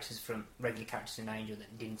characters from regular characters in Angel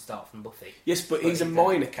that didn't start from Buffy. Yes, but he's a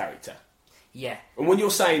minor character. Yeah. And when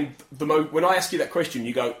you're saying when I ask you that question,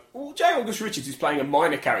 you go, "Well, J. August Richards is playing a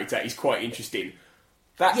minor character. He's quite interesting."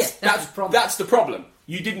 That's the problem.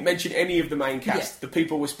 You didn't mention any of the main cast. The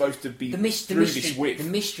people we're supposed to be this with. The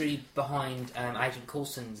mystery behind Agent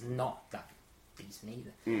Coulson's not that decent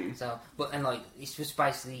either. So, it's just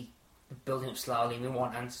basically building up slowly. And we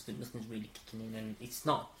want answers, but nothing's really kicking in, and it's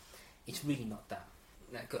really not that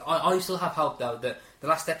good. I still have hope though that the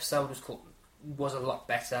last episode was a lot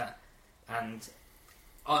better, and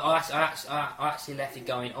I actually left it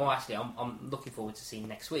going. Oh, actually, I'm looking forward to seeing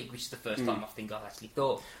next week, which is the first time I think I've actually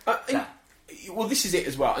thought that. Well, this is it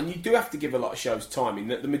as well, and you do have to give a lot of shows time. In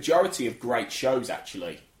that, the majority of great shows,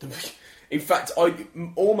 actually, in fact,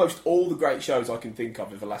 almost all the great shows I can think of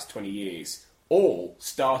over the last 20 years, all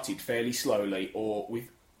started fairly slowly or with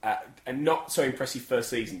and not so impressive first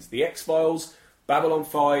seasons. The X-Files, Babylon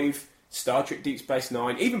 5, Star Trek: Deep Space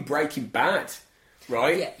Nine, even Breaking Bad,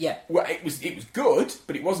 right? Yeah. Well, it was good,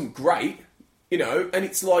 but it wasn't great. You know, and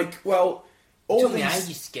it's like, well, all these... It took me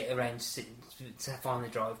ages to get around to find the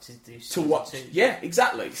drive to do season 2. Yeah,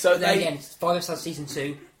 exactly. So then again, 5 episodes season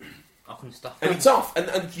 2, I couldn't stop. And it's off.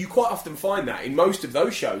 And you quite often find that in most of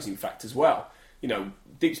those shows, in fact, as well. You know,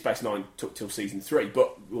 Deep Space Nine took till season 3,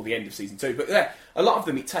 or the end of season 2. But yeah, a lot of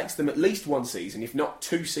them, it takes them at least 1 season, if not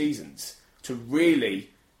 2 seasons, to really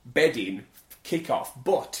bed in, kick off.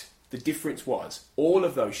 But the difference was, all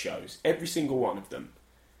of those shows, every single one of them,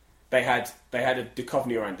 they had a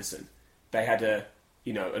Duchovny or Anderson, they had an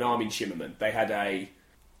Armin Shimmerman, they had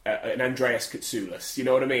an Andreas Katsoulis, you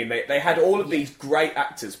know what I mean? They had all of these great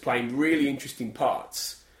actors playing really interesting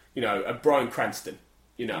parts. You know, a Bryan Cranston,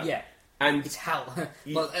 you know. Yeah. And it's Hal.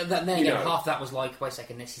 Well, then again, half that was like, wait a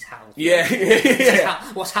second, this is Hal. Yeah.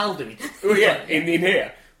 Hal. What's Hal doing? Well, yeah, in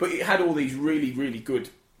here. But it had all these really, really good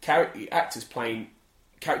actors playing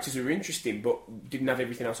characters who were interesting, but didn't have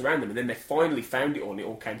everything else around them. And then they finally found it all, and it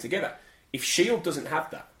all came together. If S.H.I.E.L.D. doesn't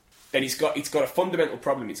have that, then it's got a fundamental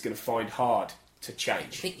problem it's going to find hard to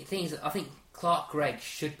change. The thing is, I think Clark Gregg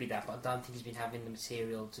should be that, but I don't think he's been having the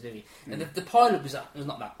material to do it. And the pilot was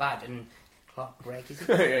not that bad, and Clark Gregg, is it?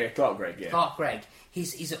 Yeah, Clark Gregg, yeah. Clark Gregg,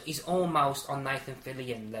 he's almost on Nathan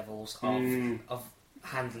Fillion levels of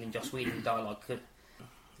handling Joss Whedon dialogue,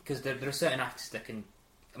 because there are certain actors that can...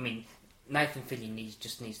 I mean, Nathan Fillion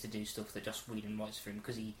just needs to do stuff that Joss Whedon writes for him,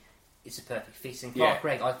 because it's a perfect fit. And Clark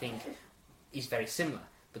Gregg, I think, is very similar.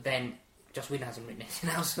 But then Joss Whedon hasn't written anything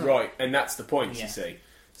else. Right, and that's the point, you see.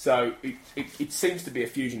 So it seems to be a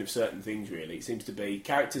fusion of certain things, really. It seems to be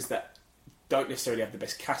characters that don't necessarily have the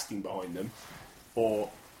best casting behind them, or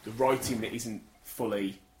the writing that isn't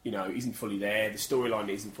fully there, the storyline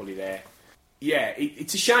isn't fully there. Yeah,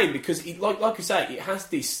 it's a shame, because like I say, it has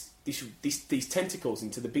these tentacles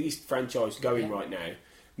into the biggest franchise going right now.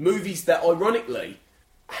 Movies that, ironically,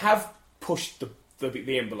 have pushed the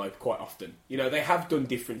envelope quite often. You know, they have done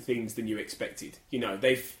different things than you expected. You know,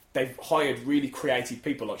 they've hired really creative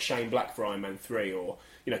people like Shane Black for Iron Man 3, or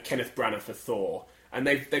Kenneth Branagh for Thor, and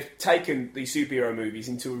they've taken these superhero movies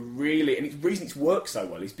into a really... And the reason it's worked so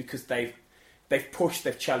well is because they've pushed,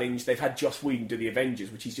 they've challenged, they've had Joss Whedon do the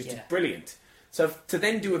Avengers, which is just brilliant. So to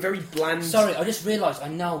then do a very bland... Sorry, I just realised I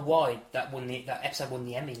know why that episode won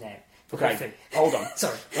the Emmy now. Okay, hold on.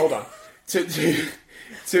 Sorry. Hold on. To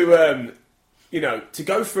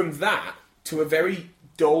go from that to a very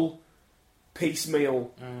dull,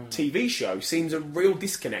 piecemeal TV show seems a real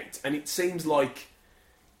disconnect, and it seems like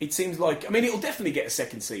I mean, it'll definitely get a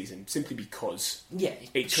second season simply because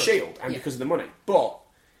it's S.H.I.E.L.D. and because of the money. But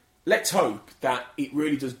let's hope that it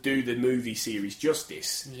really does do the movie series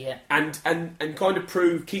justice, and kind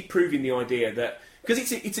of keep proving the idea that,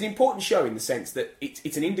 because it's an important show in the sense that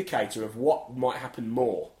it's an indicator of what might happen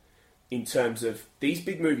more in terms of these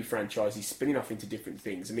big movie franchises spinning off into different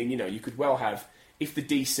things. I mean, you could well have, if the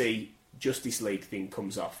DC Justice League thing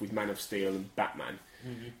comes off with Man of Steel and Batman,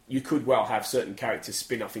 you could well have certain characters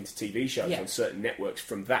spin off into TV shows on certain networks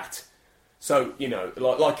from that. So,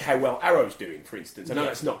 like how well Arrow's doing, for instance. I know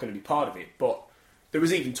that's not going to be part of it, but there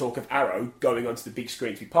was even talk of Arrow going onto the big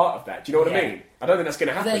screen to be part of that. Do you know what I mean? I don't think that's going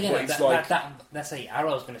to happen, but it's let's say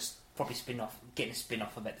Arrow's going to probably getting a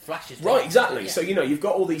spin-off about the Flash as well. Right, exactly. So, you've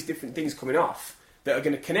got all these different things coming off that are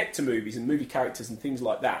going to connect to movies and movie characters and things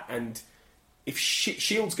like that. And if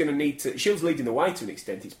S.H.I.E.L.D.'s going to need to... S.H.I.E.L.D.'s leading the way to an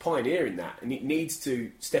extent. It's pioneering that. And it needs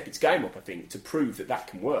to step its game up, I think, to prove that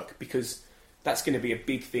can work. Because that's going to be a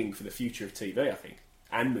big thing for the future of TV, I think.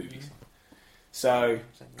 And movies. So,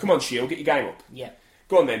 come on, S.H.I.E.L.D., get your game up. Yeah.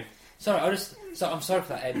 Go on, then. Sorry, I'm sorry for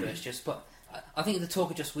that outburst, but I think the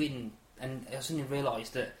talk of Joss Whedon, and I suddenly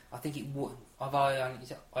realised that I think it would... I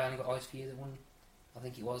Only Got Eyes for You that one? I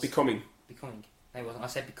think it was... Becoming. No, it wasn't. I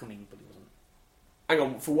said Becoming, but it wasn't. Hang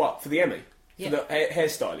on, for what? For the Emmy? Yeah. For the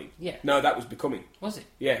hairstyling? Yeah. No, that was Becoming. Was it?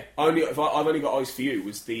 Yeah. I've Only Got Eyes for You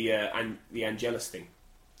was the Angelus thing.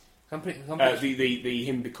 The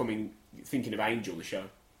him becoming... Thinking of Angel, the show.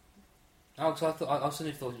 Oh, because I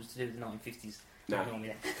suddenly thought it was to do with the 1950s. No.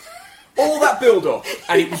 All that build-up,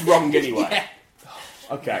 and it was wrong anyway. Yeah.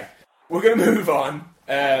 Okay. We're going to move on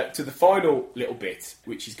to the final little bit,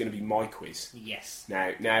 which is going to be my quiz. Yes.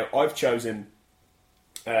 Now I've chosen,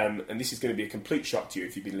 and this is going to be a complete shock to you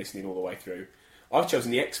if you've been listening all the way through, I've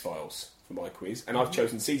chosen the X-Files for my quiz, and I've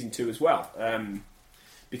chosen Season 2 as well.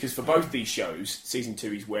 Because for both these shows, Season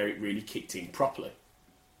 2 is where it really kicked in properly.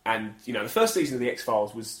 And, the first season of the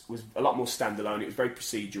X-Files was a lot more standalone. It was very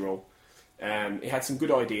procedural. It had some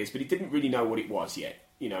good ideas, but it didn't really know what it was yet.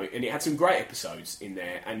 And it had some great episodes in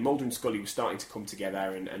there, and Mulder and Scully were starting to come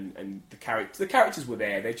together, and the characters were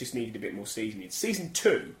there. They just needed a bit more seasoning. Season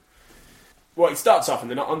 2 Well, it starts off and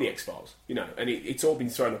they're not on the X-Files, you know, and it's all been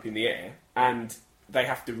thrown up in the air, and they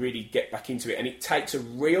have to really get back into it, and it takes a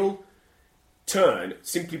real turn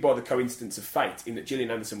simply by the coincidence of fate in that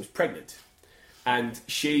Gillian Anderson was pregnant, and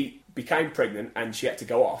she became pregnant and she had to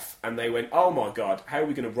go off, and they went, oh my God, how are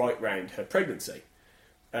we going to write round her pregnancy?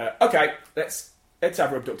 Okay, let's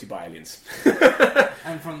have her abducted by aliens.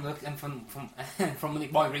 And from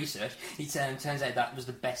my research, it turns out that was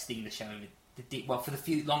the best thing the show did. Well, for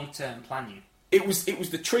the long-term planning. It was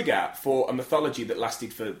the trigger for a mythology that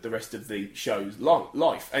lasted for the rest of the show's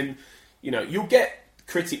life. And, you know, you'll get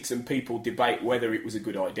critics and people debate whether it was a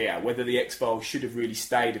good idea, whether the X-Files should have really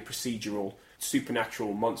stayed a procedural,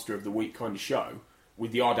 supernatural monster of the week kind of show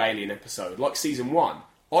with the odd alien episode. Like season 1,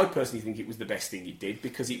 I personally think it was the best thing it did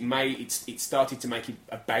because it started to make it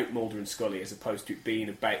about Mulder and Scully as opposed to it being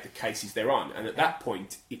about the cases they're on. And at that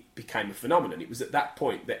point, it became a phenomenon. It was at that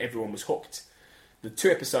point that everyone was hooked. The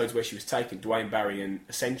 2 episodes where she was taken, Dwayne Barry and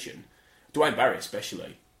Ascension, Dwayne Barry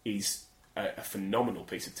especially, is a phenomenal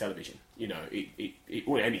piece of television. You know, it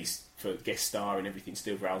won Emmys for guest star and everything.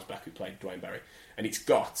 Steve Railsback, who played Dwayne Barry, and it's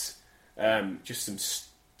got just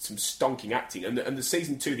some stonking acting. And the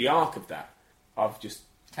season 2, the arc of that, I've just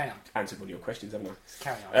answered one of your questions, haven't I?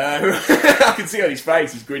 Carry on. I can see on his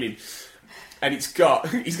face, he's grinning. And he's going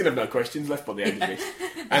to have no questions left by the end of it.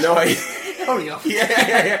 And hurry up.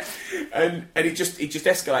 Yeah. And it just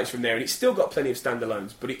escalates from there. And it's still got plenty of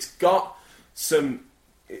standalones, but it's got some.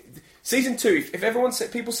 Season 2.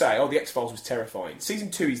 If people say, "Oh, the X-Files was terrifying,"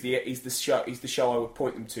 season 2 is the show I would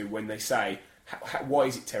point them to when they say, "Why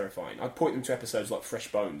is it terrifying?" I'd point them to episodes like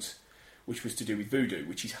Fresh Bones, which was to do with voodoo,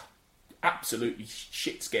 which is absolutely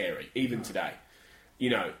shit scary even today. You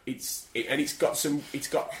know, it's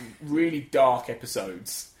got really dark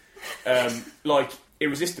episodes, like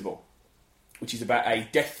Irresistible, which is about a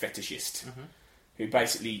death fetishist who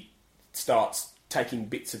basically starts taking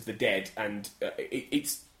bits of the dead, and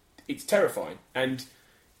it's terrifying. And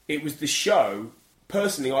it was the show,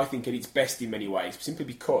 personally, I think, at its best in many ways, simply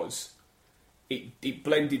because it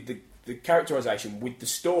blended the characterisation with the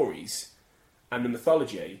stories and the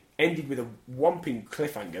mythology, ended with a whomping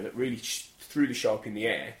cliffhanger that really threw the show up in the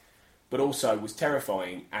air, but also was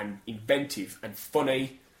terrifying and inventive and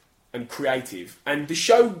funny and creative. And the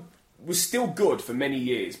show was still good for many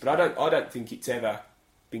years, but I don't think it's ever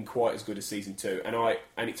been quite as good as season 2.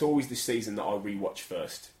 And it's always the season that I rewatch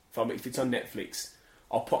first. If it's on Netflix,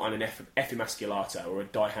 I'll put on an F Emasculato or a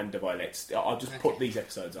Die Hand de Violet. I'll just put these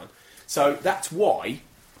episodes on. So that's why,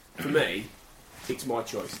 for me, it's my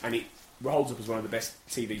choice, and it holds up as one of the best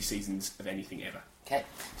TV seasons of anything ever. Okay,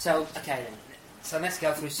 so let's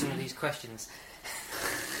go through some of these questions.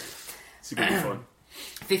 It's going to be fun.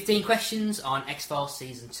 15 questions on X-Files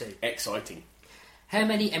Season 2. Exciting. How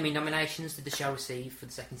many Emmy nominations did the show receive for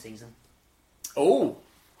the second season? I'm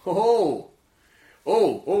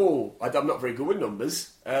not very good with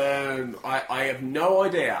numbers. I have no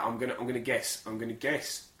idea. I'm gonna guess.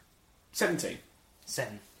 17.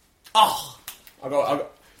 7. Oh,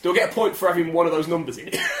 do I get a point for having one of those numbers in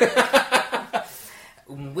it?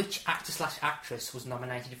 Which actor/actress was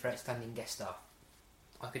nominated for Outstanding Guest Star?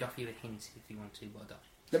 I could offer you a hint if you want to, but I don't.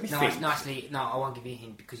 Let me think. No, I won't give you a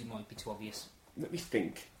hint because it might be too obvious. Let me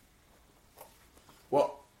think.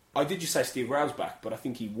 Well, I did just say Steve Railsback, but I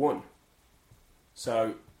think he won.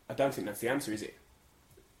 So, I don't think that's the answer, is it?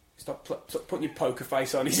 Stop putting your poker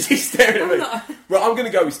face on. He's staring at me. Right, I'm going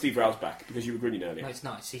to go with Steve Railsback because you were grinning earlier. No, it's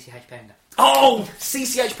not. It's CCH Pounder. Oh,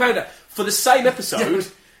 CCH Pounder. For the same episode,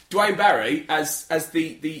 Dwayne Barry as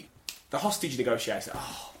the hostage negotiator.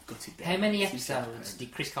 Oh, got it. How many episodes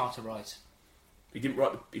did Chris Carter write? He didn't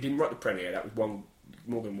write the premiere. That was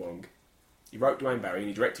Morgan Wong. He wrote Dwayne Barry and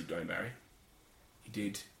he directed Dwayne Barry.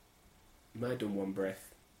 He may have done One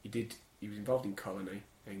Breath. He was involved in Colony,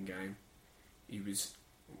 Endgame. He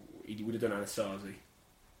would have done Anasazi.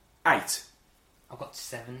 8. I've got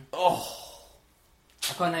 7. Oh!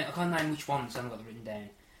 I can't name which ones, so I haven't got them written down.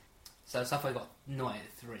 So far I got 9 out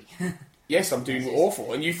of 3. Yes, I'm doing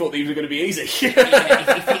awful, and you thought these were going to be easy.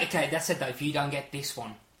 Okay, that said though, if you don't get this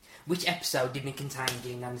one, which episode didn't contain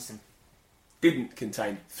Gillian Anderson? Didn't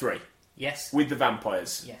contain 3. Yes. With the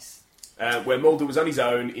vampires. Yes. Where Mulder was on his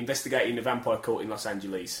own investigating the vampire cult in Los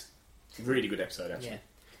Angeles. Really good episode, actually.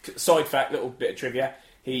 Yeah. Side fact, little bit of trivia.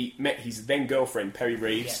 He met his then girlfriend, Perry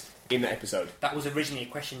Reeves, in that episode. That was originally a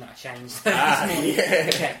question that I changed.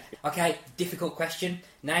 Yeah. Okay, difficult question.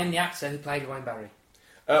 Name the actor who played Dwayne Barry.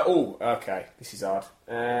 Okay. This is hard.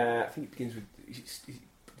 I think it begins with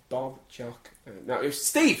Bob, Chuck. No, it was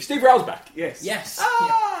Steve Railsback. Yes. Yes.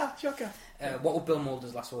 Chucker. What were Bill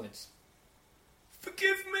Mulder's last words?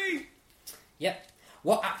 Forgive me. Yep.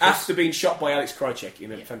 What actress... After being shot by Alex Krycek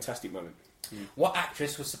in a fantastic moment. What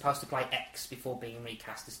actress was supposed to play X before being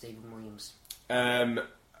recast as Stephen Williams?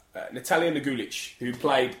 Natalia Nagulich, who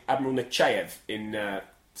played Admiral Nechayev in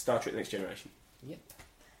Star Trek The Next Generation. Yep.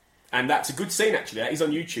 And that's a good scene, actually. That is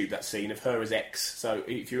on YouTube, that scene of her as X. So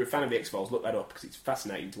if you're a fan of the X-Files, look that up, because it's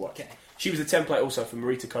fascinating to watch. Okay. She was the template also for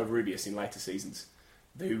Marita Kovarubias in later seasons,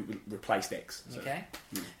 who replaced X. So. Okay.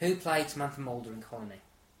 Who played Samantha Mulder in Colony?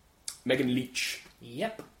 Megan Leach.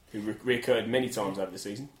 Yep. Who reoccurred many times over the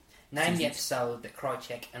season. Name the episode that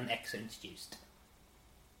Krycek and X are introduced.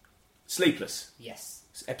 Sleepless. Yes.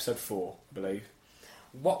 It's episode 4, I believe.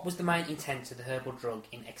 What was the main intent of the herbal drug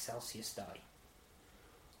in Excelsior Stay?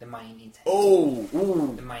 The main intent. Oh,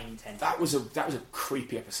 the main intent. That was a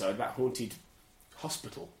creepy episode, that haunted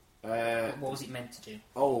hospital. What was it meant to do?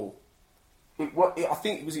 I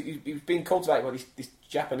think it was being cultivated by this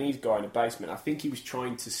Japanese guy in a basement. I think he was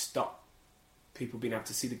trying to stop people being able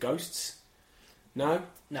to see the ghosts. No,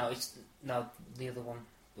 it's the other one.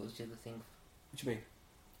 What was the other thing? What do you mean?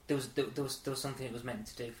 There was something it was meant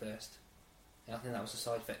to do first. I think that was a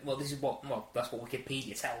side effect. Well, that's what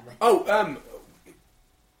Wikipedia tells me.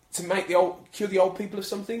 To make cure the old people of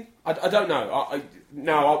something? I don't know.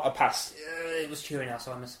 I pass. It was curing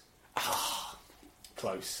Alzheimer's.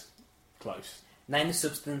 Close. Name the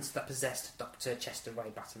substance that possessed Dr. Chester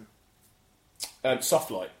Ray Batten.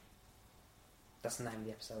 Soft light. That's the name of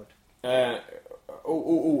the episode. Hang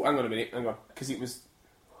on a minute. Hang on. Because it was...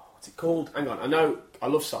 What's it called? Hang on. I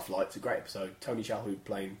love Soft Light. It's a great episode. Tony Shalhoub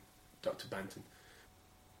playing Dr. Banton.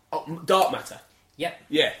 Dark Matter. Yep.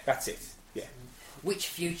 Yeah, that's it. Yeah. Which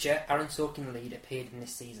future Aaron Sorkin lead appeared in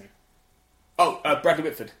this season? Bradley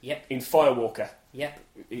Whitford. Yep. In Firewalker. Yep.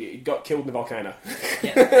 He got killed in the volcano.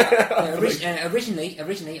 Yep. Originally, I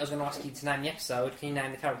was going to ask you to name the episode. Can you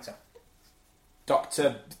name the character?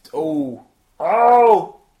 Dr.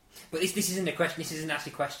 But this isn't a question. This isn't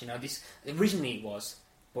actually a question. This originally it was,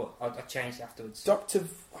 but I changed it afterwards. Dr.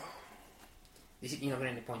 You're not going to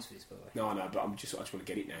get any points for this, by the way. No, but I just want to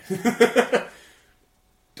get it now.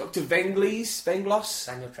 Dr. Venglos? Daniel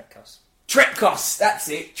Trepkos. Trepkos! That's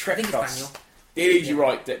it, Trepkos. I think it's Daniel. It is, you're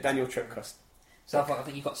right, Daniel Trepkos. So far, I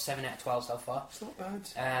think you've got 7 out of 12 so far. It's not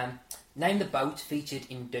bad. Name the boat featured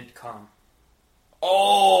in Dud Khan.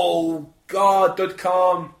 Oh, God, Dud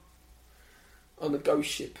Khan. On the ghost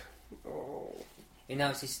ship. Oh. You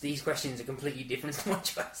know, these questions are completely different to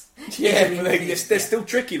what you asked. Yeah, but they're still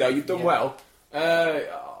tricky, though. You've done well.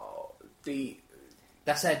 That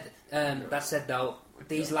said, though,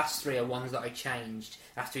 these last 3 are ones that I changed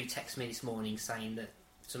after he texted me this morning saying that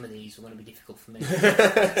some of these were going to be difficult for me.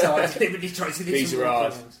 So I deliberately tried to do these some are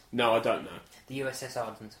hard. ones. No, I don't know. The USS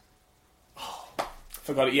Ardent.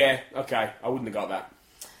 Forgot it, yeah. Okay, I wouldn't have got that.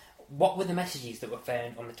 What were the messages that were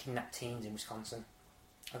found on the kidnapped teens in Wisconsin?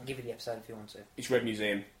 I can give you the episode if you want to. It's Red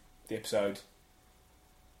Museum, the episode.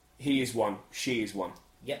 He is one, she is one.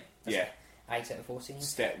 Yep. Yeah. 8 out of 14.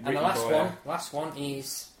 And the last one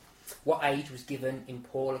is... What age was given in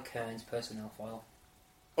Paula Kern's personnel file?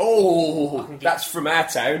 That's from our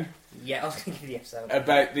town. Yeah, I was going to give you the episode.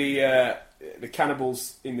 About the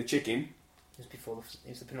cannibals in the chicken. It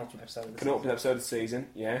was the penultimate episode of the penultimate episode of the season,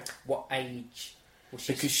 yeah. What age was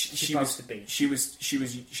she supposed to be?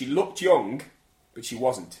 She looked young, but she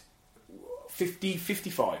wasn't.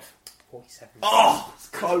 55. 47. Oh, it's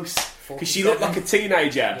close. Because she looked like a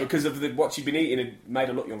teenager because of what she'd been eating and made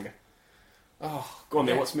her look younger. Oh, go on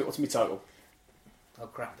then. What's my total? Oh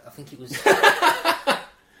crap! I think it was.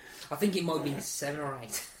 I think it might have been 7 or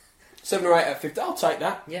 8. 7 or 8 out of 50. I'll take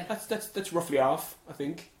that. Yeah, that's roughly half. I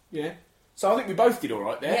think. Yeah. So I think we both did all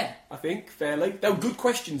right there. Yeah. I think fairly. They were good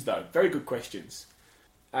questions though. Very good questions.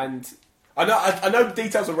 And I know the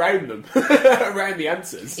details around them, around the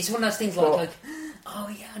answers. It's one of those things like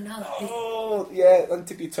oh yeah, I know. Oh yeah, on the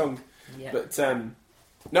tip of your tongue. Yeah. But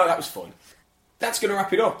no, that was fun. That's going to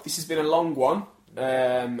wrap it up. This has been a long one.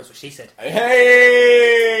 That's what she said.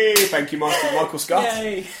 Hey! Thank you, Michael Scott.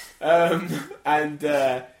 Yay!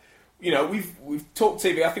 We've talked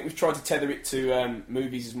TV. I think we've tried to tether it to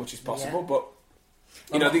movies as much as possible. But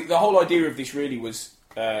the whole idea of this really was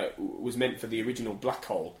meant for the original Black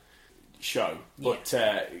Hole show. But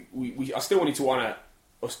I still wanted to honour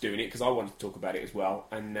us doing it because I wanted to talk about it as well.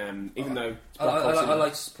 And even though I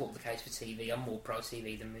like to support the case for TV, I'm more pro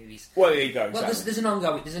TV than movies. Well, there you go. Well, exactly. there's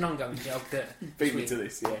an ongoing joke that beat me to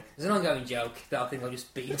this. Yeah, there's an ongoing joke that I think I'll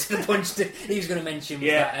just beat him to the punch. He was going to mention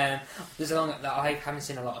that there's that I haven't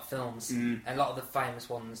seen a lot of films, and a lot of the famous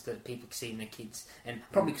ones that people see in their kids, and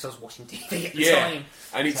probably because I was watching TV at the time.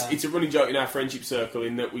 And it's a running joke in our friendship circle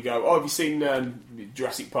in that we go, "Oh, have you seen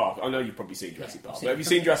Jurassic Park?" I know you've probably seen Jurassic Park, but have you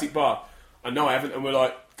seen Jurassic Park? no, I haven't. And we're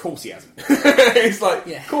like, of course he hasn't. It's like,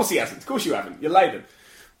 of course he hasn't. Of course you haven't. You're laden.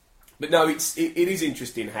 But no, it is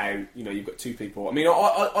interesting how, you've got two people. I mean,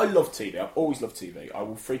 I love TV. I've always loved TV. I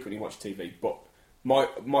will frequently watch TV. But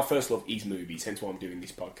my first love is movies, hence why I'm doing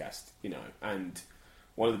this podcast, And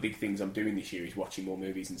one of the big things I'm doing this year is watching more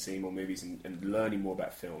movies and seeing more movies and learning more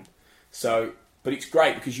about film. So, but it's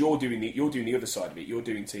great because you're doing the other side of it. You're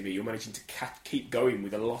doing TV. You're managing to keep going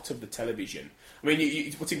with a lot of the television. I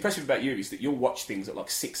mean, what's impressive about you is that you'll watch things at like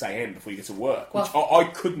 6 a.m. before you get to work, which I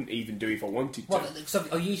couldn't even do if I wanted to. Well, so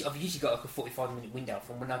I've usually got like a 45-minute window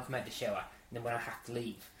from when I come out the shower and then when I have to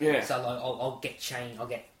leave. Yeah. So like, I'll get changed,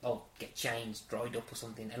 changed, dried up or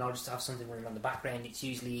something, and I'll just have something running on the background. It's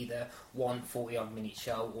usually either 1 40-odd minute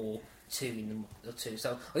show or 2 or 2.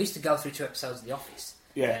 So I used to go through 2 episodes of The Office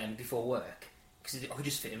before work because I could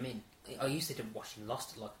just fit them in. I used to do watching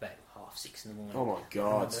Lost at like about 5:30 in the morning. Oh my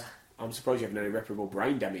god. I'm surprised you haven't had irreparable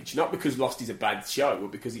brain damage. Not because Lost is a bad show, but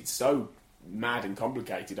because it's so mad and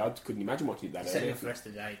complicated. I couldn't imagine watching it that early. Certainly for the rest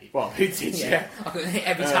of the day. Well, it did, yeah.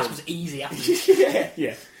 Every task was easy after.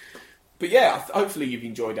 Yeah. But yeah, hopefully you've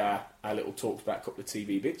enjoyed our little talks about a couple of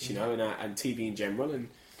TV bits, and TV in general, and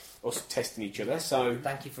us testing each other. So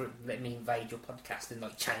thank you for letting me invade your podcast and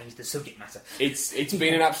change the subject matter. It's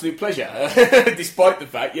been an absolute pleasure, despite the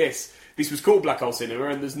fact, yes. This was called Black Hole Cinema,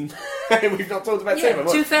 and we've not talked about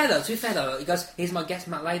cinema. Too fair though. He goes, here's my guest,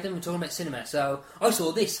 Matt Latham, we're talking about cinema. So, I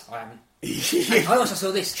saw this. I haven't. I also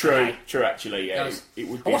saw this. True, actually, yeah. It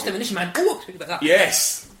would be. I watched Demolition Man. Oh, speak about that.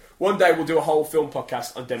 Yes! One day we'll do a whole film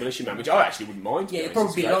podcast on Demolition Man, which I actually wouldn't mind. Yeah, it'd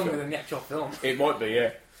probably be longer than the actual film. It might be,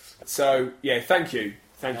 yeah. So, yeah, thank you.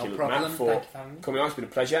 Thank you, Matt, for coming on. It's been a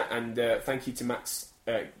pleasure. And thank you to Matt's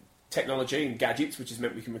technology and gadgets, which has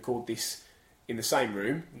meant we can record this in the same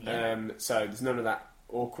room, so there's none of that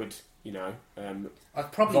awkward,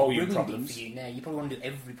 I've probably volume problems. It for you now. You probably want to do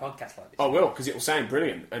every podcast like this. I will, because it'll sound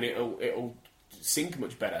brilliant and it'll sync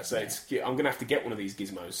much better. So I'm going to have to get one of these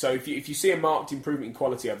gizmos. So if you see a marked improvement in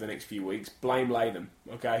quality over the next few weeks, blame Latham,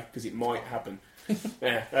 okay? Because it might happen.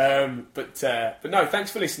 But no,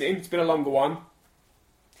 thanks for listening. It's been a longer one.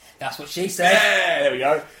 That's what she said. Yeah, there we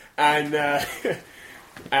go.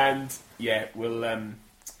 And yeah,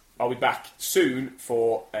 I'll be back soon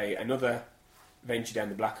for another venture down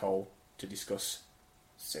the black hole to discuss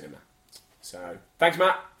cinema. So, thanks,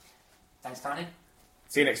 Matt. Thanks, Tony.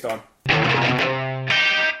 See you next time.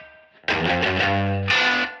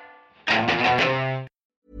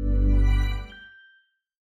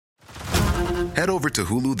 Head over to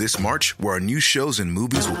Hulu this March, where our new shows and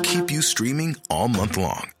movies will keep you streaming all month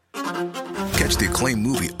long. Catch the acclaimed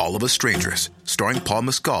movie All of Us Strangers, starring Paul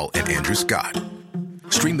Mescal and Andrew Scott.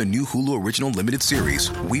 Stream the new Hulu Original Limited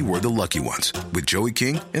series, We Were the Lucky Ones, with Joey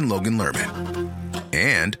King and Logan Lerman.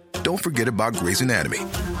 And don't forget about Grey's Anatomy.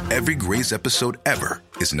 Every Grey's episode ever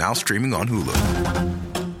is now streaming on Hulu.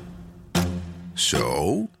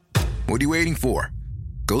 So, what are you waiting for?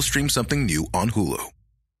 Go stream something new on Hulu.